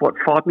numbers, there's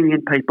 5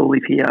 million people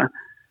live here.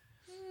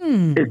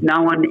 There's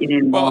no one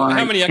in my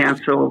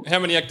council. How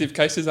many active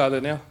cases are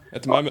there now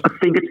at the moment? I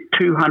think it's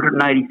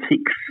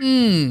 286.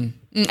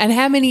 And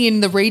how many in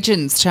the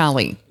regions,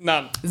 Charlie?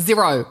 None.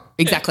 0.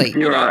 Exactly.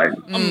 0.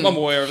 I'm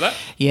aware of that.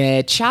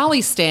 Yeah,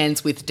 Charlie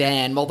stands with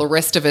Dan while the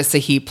rest of us are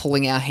here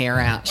pulling our hair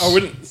out. I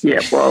wouldn't. Yeah,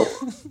 well,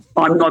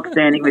 I'm not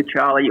standing with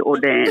Charlie or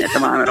Dan at the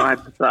moment, I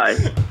have to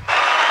say.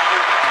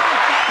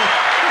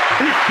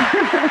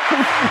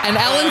 And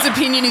Alan's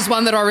opinion is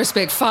one that I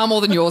respect far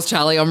more than yours,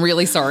 Charlie. I'm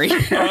really sorry. To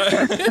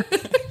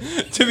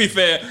be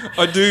fair,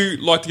 I do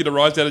like to get a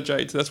rise out of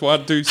Jade, so that's why I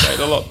do say it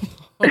a lot.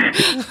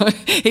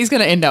 He's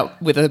going to end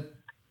up with a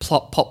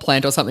pot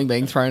plant or something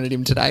being thrown at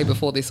him today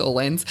before this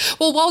all ends.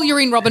 Well, while you're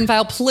in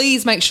Robinvale,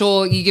 please make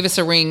sure you give us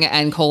a ring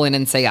and call in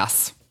and see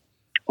us.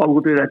 I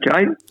will do that,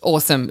 Jade.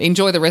 Awesome.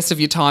 Enjoy the rest of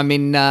your time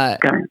in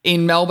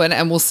Melbourne,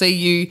 and we'll see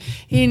you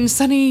in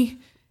sunny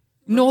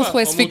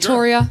Northwest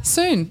Victoria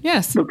soon.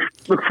 Yes. Look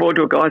forward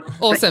to it, guys.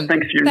 Awesome.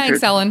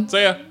 Thanks, Alan.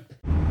 See ya.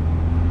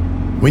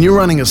 When you're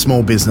running a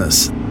small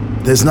business,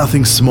 there's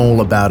nothing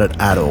small about it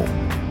at all.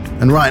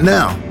 And right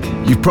now,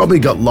 you've probably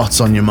got lots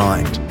on your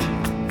mind.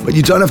 But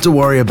you don't have to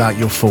worry about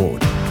your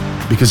Ford,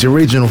 because your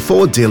regional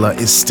Ford dealer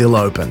is still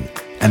open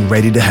and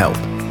ready to help.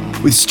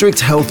 With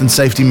strict health and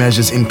safety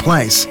measures in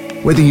place,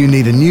 whether you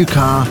need a new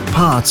car,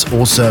 parts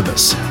or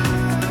service.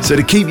 So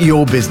to keep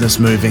your business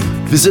moving,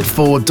 visit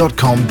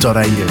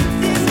ford.com.au.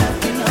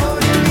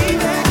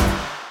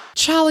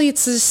 Charlie,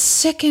 it's the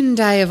 2nd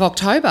day of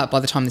October.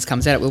 By the time this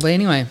comes out, it will be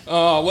anyway.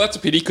 Oh, well, that's a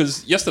pity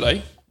because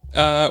yesterday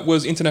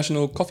was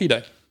International Coffee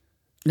Day.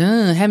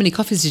 How many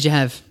coffees did you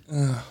have?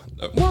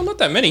 Well, not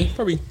that many.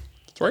 Probably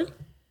 3.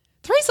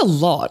 3's a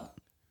lot.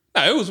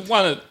 No, it was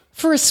one at...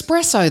 For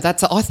espresso,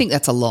 I think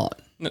that's a lot.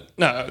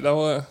 No, they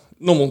were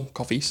normal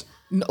coffees.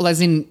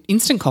 As in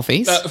instant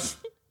coffees?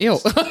 Ew.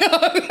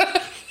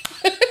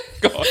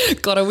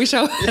 God, I wish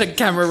I had a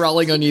camera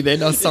rolling on you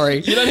then. Oh,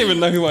 sorry. You don't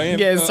even know who I am.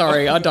 Yeah,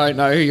 sorry. I don't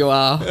know who you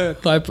are.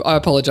 I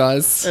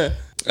apologise.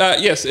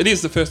 Yes, it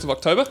is the 1st of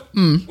October.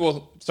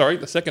 Well, sorry,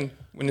 the 2nd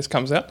when this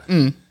comes out.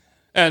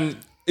 And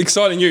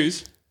exciting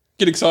news.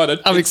 Get excited.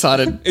 I'm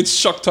excited. It's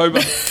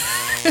Shocktober.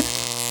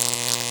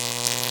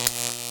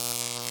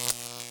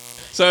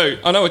 So,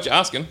 I know what you're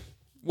asking.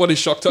 What is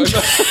Shocktober?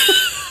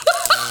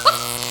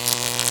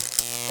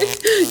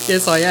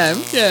 Yes, I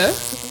am.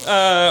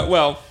 Yeah.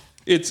 Well,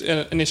 it's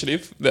an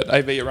initiative that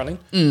AV are running.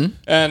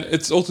 And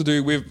it's all to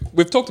do with...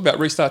 We've talked about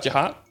Restart Your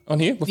Heart on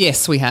here before.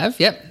 Yes, we have.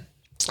 Yep.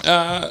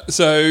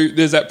 So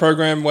there's that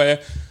program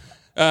where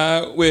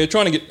we're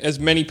trying to get as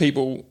many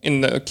people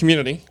in the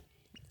community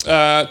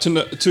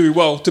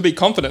to be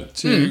confident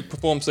to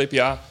perform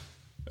CPR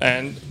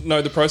and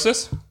know the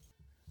process.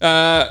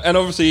 And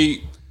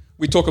obviously,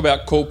 we talk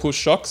about call, push,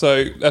 shock.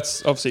 So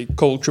that's obviously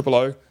call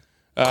 000.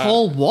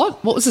 Call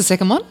what? What was the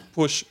second one?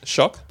 Push,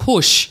 shock.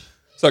 Push.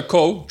 So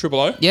call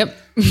 000. Yep.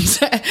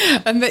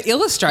 And the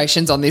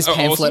illustrations on this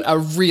pamphlet are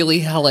really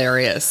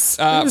hilarious.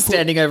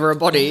 Standing over a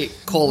body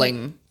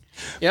calling.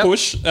 Yep.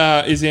 Push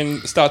is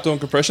in start doing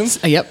compressions.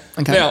 Yep.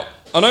 Okay. Now,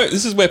 I know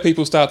this is where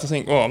people start to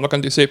think, oh, I'm not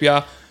going to do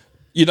CPR.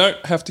 You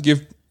don't have to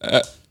give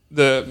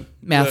the...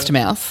 Mouth to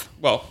mouth.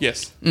 Well,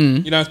 yes.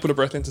 You don't have to put a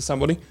breath into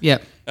somebody.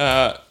 Yep.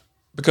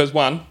 Because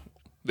one,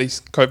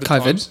 these COVID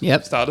times,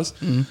 starters.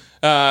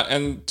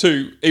 And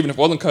 2, even if it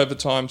wasn't COVID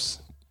times,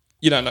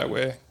 you don't know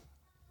where...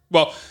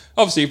 Well,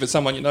 obviously, if it's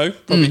someone you know,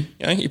 probably,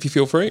 if you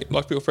feel free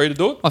to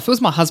do it. If it was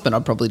my husband,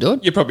 I'd probably do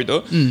it. You'd probably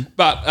do it.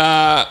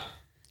 But...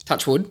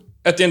 touch wood.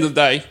 At the end of the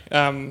day,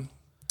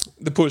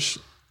 the push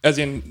as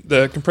in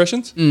the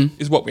compressions,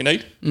 is what we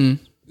need.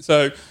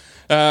 So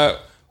we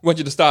want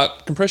you to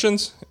start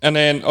compressions, and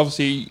then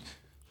obviously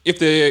if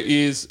there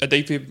is a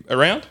defib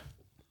around,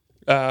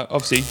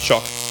 obviously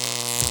shock.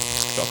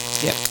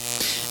 Yep.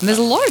 And there's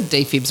a lot of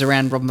defibs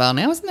around Robinvale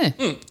now, isn't there?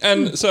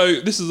 And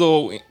so this is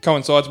all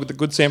coincides with the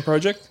Good Sam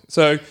project.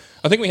 So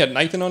I think we had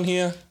Nathan on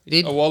here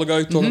a while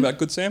ago talking about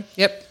Good Sam.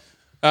 Yep.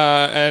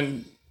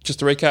 And just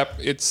to recap,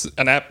 it's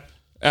an app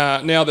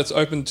now that's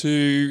open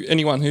to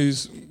anyone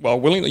who's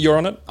willing. You're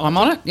on it. I'm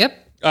on it.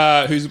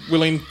 Yep. Who's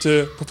willing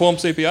to perform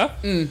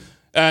CPR.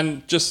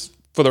 And just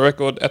for the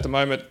record, at the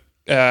moment,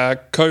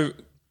 because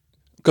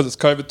it's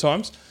COVID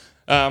times,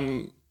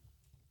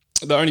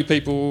 the only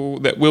people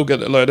that will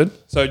get alerted,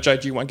 so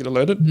JG won't get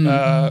alerted,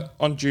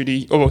 off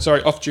duty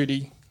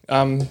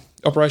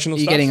operational Are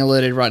you staff. getting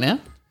alerted right now?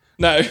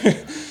 No,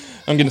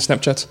 I'm getting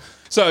Snapchats.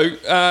 So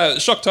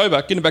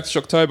Shocktober, getting back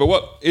to Shocktober,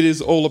 what it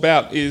is all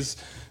about is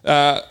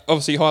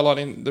obviously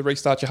highlighting the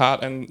Restart Your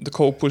Heart and the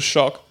Call, Push,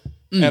 Shock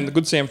and the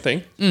Good Sam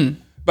thing.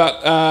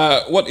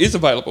 But what is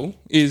available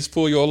is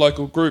for your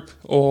local group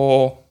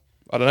or,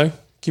 I don't know,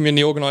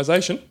 community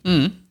organisation,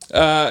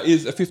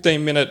 is a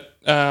 15-minute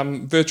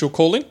virtual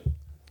call-in.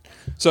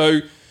 So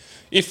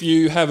if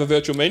you have a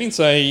virtual meeting,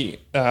 say,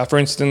 for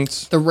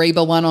instance... The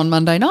Reba one on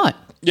Monday night.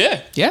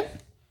 Yeah. Yeah.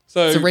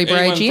 So it's a Reba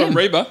anyone AGM. from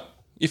Reba,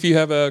 if you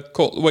have a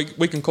call,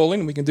 we can call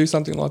in and we can do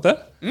something like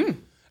that.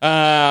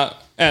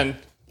 And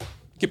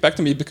get back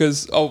to me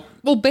because I'll...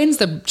 Well, Ben's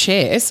the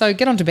chair, so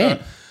get on to Ben.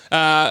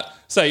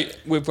 Say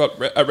we've got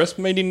a rest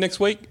meeting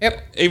next week.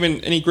 Yep. Even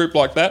any group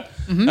like that.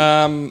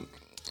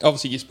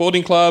 Obviously your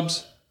sporting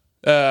clubs.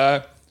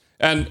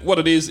 And what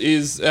it is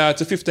it's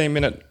a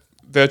 15-minute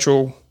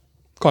virtual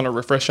kind of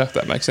refresher, if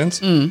that makes sense.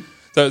 So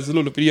there's a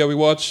little video we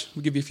watch.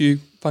 We give you a few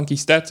funky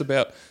stats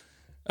about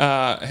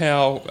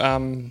how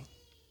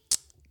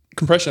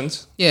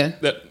compressions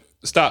that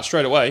start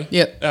straight away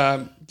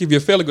give you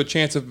a fairly good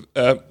chance of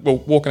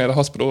walking out of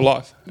hospital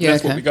alive. And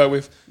that's what we go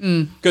with.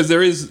 Because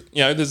there's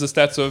the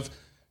stats of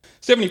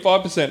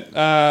 75%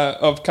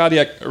 of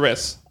cardiac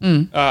arrests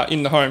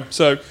in the home.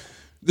 So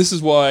this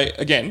is why,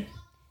 again,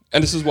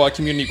 and this is why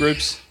community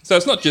groups, so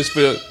it's not just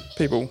for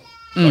people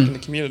like in the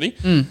community,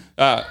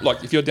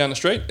 like if you're down the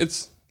street,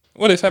 it's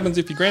what if happens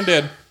if your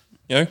granddad,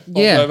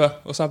 falls over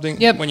or something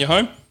when you're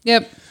home.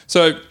 Yep.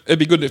 So it'd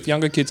be good if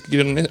younger kids could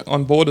get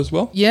on board as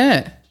well.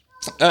 Yeah.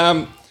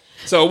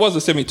 So it was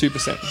a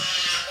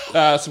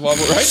 72%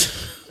 survival rate.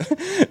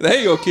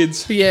 They're your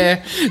kids.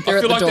 Yeah. I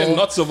feel like they're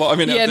not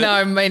surviving.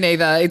 No, me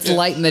neither. It's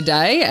late in the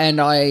day and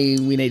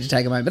we need to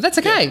take them home, but that's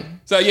okay. Yeah.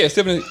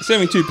 So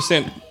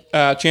 72%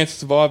 chance of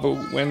survival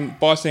when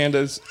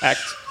bystanders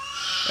act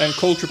and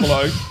call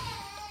 000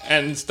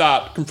 and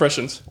start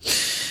compressions.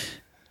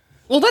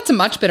 Well, that's a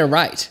much better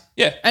rate.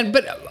 Yeah.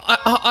 But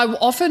I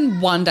often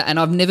wonder, and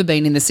I've never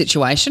been in this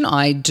situation.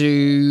 I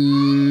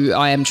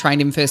am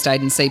trained in first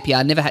aid and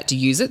CPR, never had to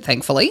use it,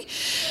 thankfully.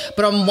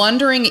 But I'm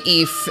wondering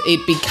if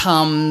it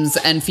becomes,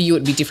 and for you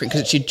it'd be different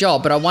because it's your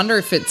job, but I wonder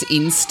if it's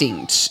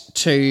instinct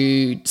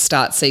to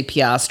start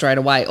CPR straight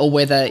away or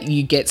whether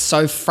you get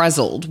so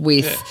frazzled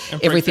with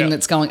everything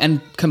that's going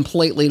and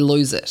completely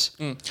lose it.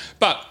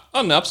 But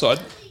on the upside,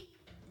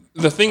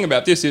 the thing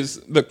about this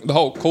is the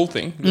whole call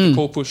thing, the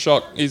call, push,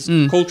 shock, is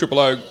call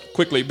 000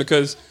 quickly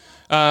because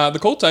the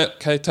call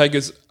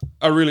takers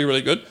are really,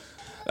 really good.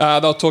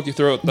 They'll talk you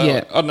through it. I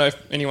don't know if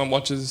anyone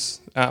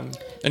watches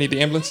any of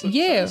the ambulance.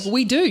 Yeah,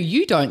 we do.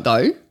 You don't,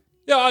 though.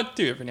 Yeah, I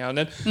do every now and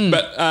then.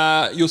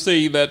 But you'll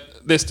see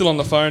that they're still on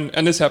the phone,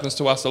 and this happens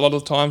to us a lot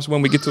of the times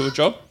when we get to a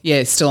job.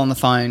 Yeah, still on the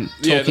phone,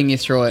 talking you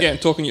through it. Yeah,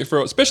 talking you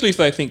through it, especially if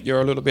they think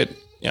you're a little bit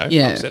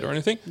upset or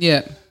anything.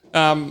 Yeah.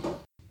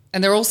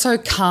 And they're also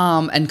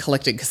calm and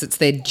collected because it's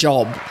their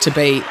job to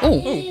be.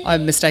 I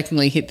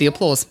mistakenly hit the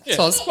applause. Yeah.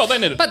 Soz. Well, they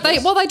need applause.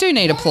 They do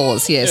need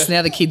applause. Yes. Yeah.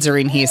 Now the kids are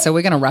in here, so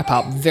we're going to wrap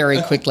up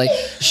very quickly.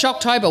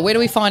 Shocktober. Where do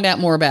we find out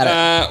more about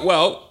it?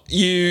 Well,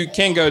 you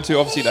can go to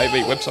obviously the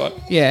AV website.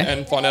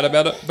 And find out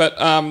about it. But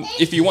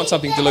if you want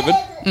something delivered,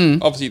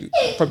 obviously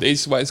probably the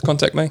easiest way is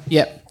contact me.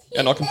 Yep.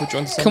 And I can put you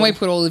on to something. Can we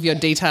put all of your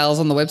details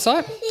on the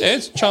website? Yeah,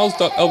 it's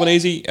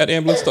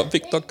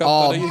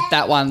charles.albanese@ambulance.vic.gov.au. Oh,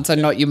 that one. So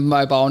not your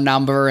mobile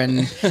number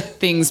and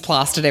things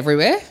plastered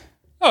everywhere?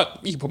 Oh,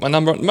 you can put my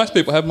number on. Most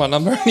people have my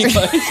number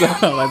anyway. So.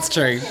 Oh, that's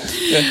true.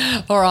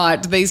 Yeah. All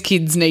right. These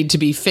kids need to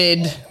be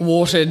fed,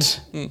 watered.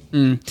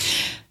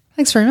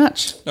 Thanks very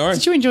much. No worries.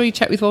 Did you enjoy your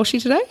chat with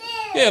Walshy today?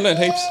 Yeah, I learned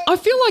heaps. I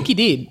feel like you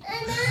did.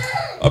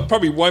 I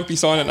probably won't be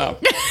signing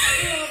up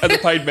as a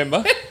paid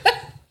member.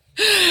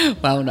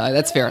 Well, no,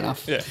 that's fair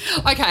enough. Yeah.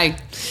 Okay.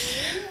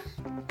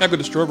 How good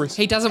are strawberries?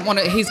 He doesn't want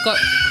to. He's got.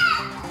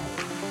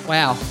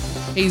 Wow.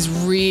 He's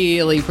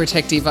really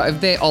protective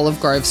of their Olive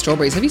Grove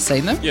strawberries. Have you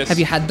seen them? Yes. Have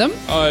you had them?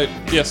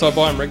 Yes, I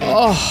buy them regularly.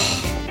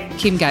 Oh,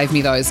 Kim gave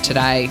me those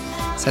today,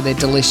 so they're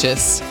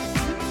delicious.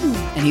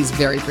 And he's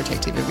very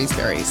protective of his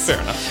berries.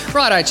 Fair enough.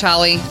 Righto,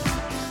 Charlie.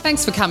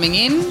 Thanks for coming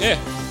in. Yeah.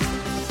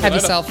 Have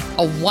yourself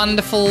a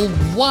wonderful,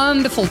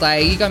 wonderful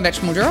day. You going back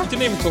to Mildura?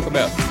 Didn't even talk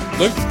about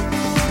Luke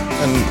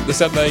and the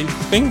Saturday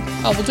thing.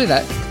 Oh, we'll do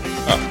that.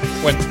 Oh,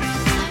 when?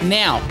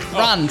 Now,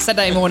 run,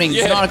 Saturday mornings,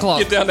 9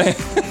 o'clock. Get down there.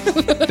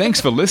 Thanks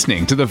for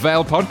listening to the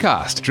Vale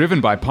podcast, driven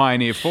by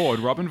Pioneer Ford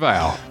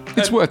Robinvale.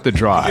 It's worth the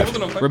drive.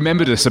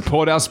 Remember to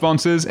support our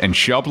sponsors and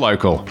shop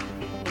local.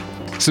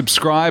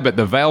 Subscribe at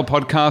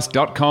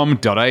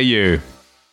thevalepodcast.com.au.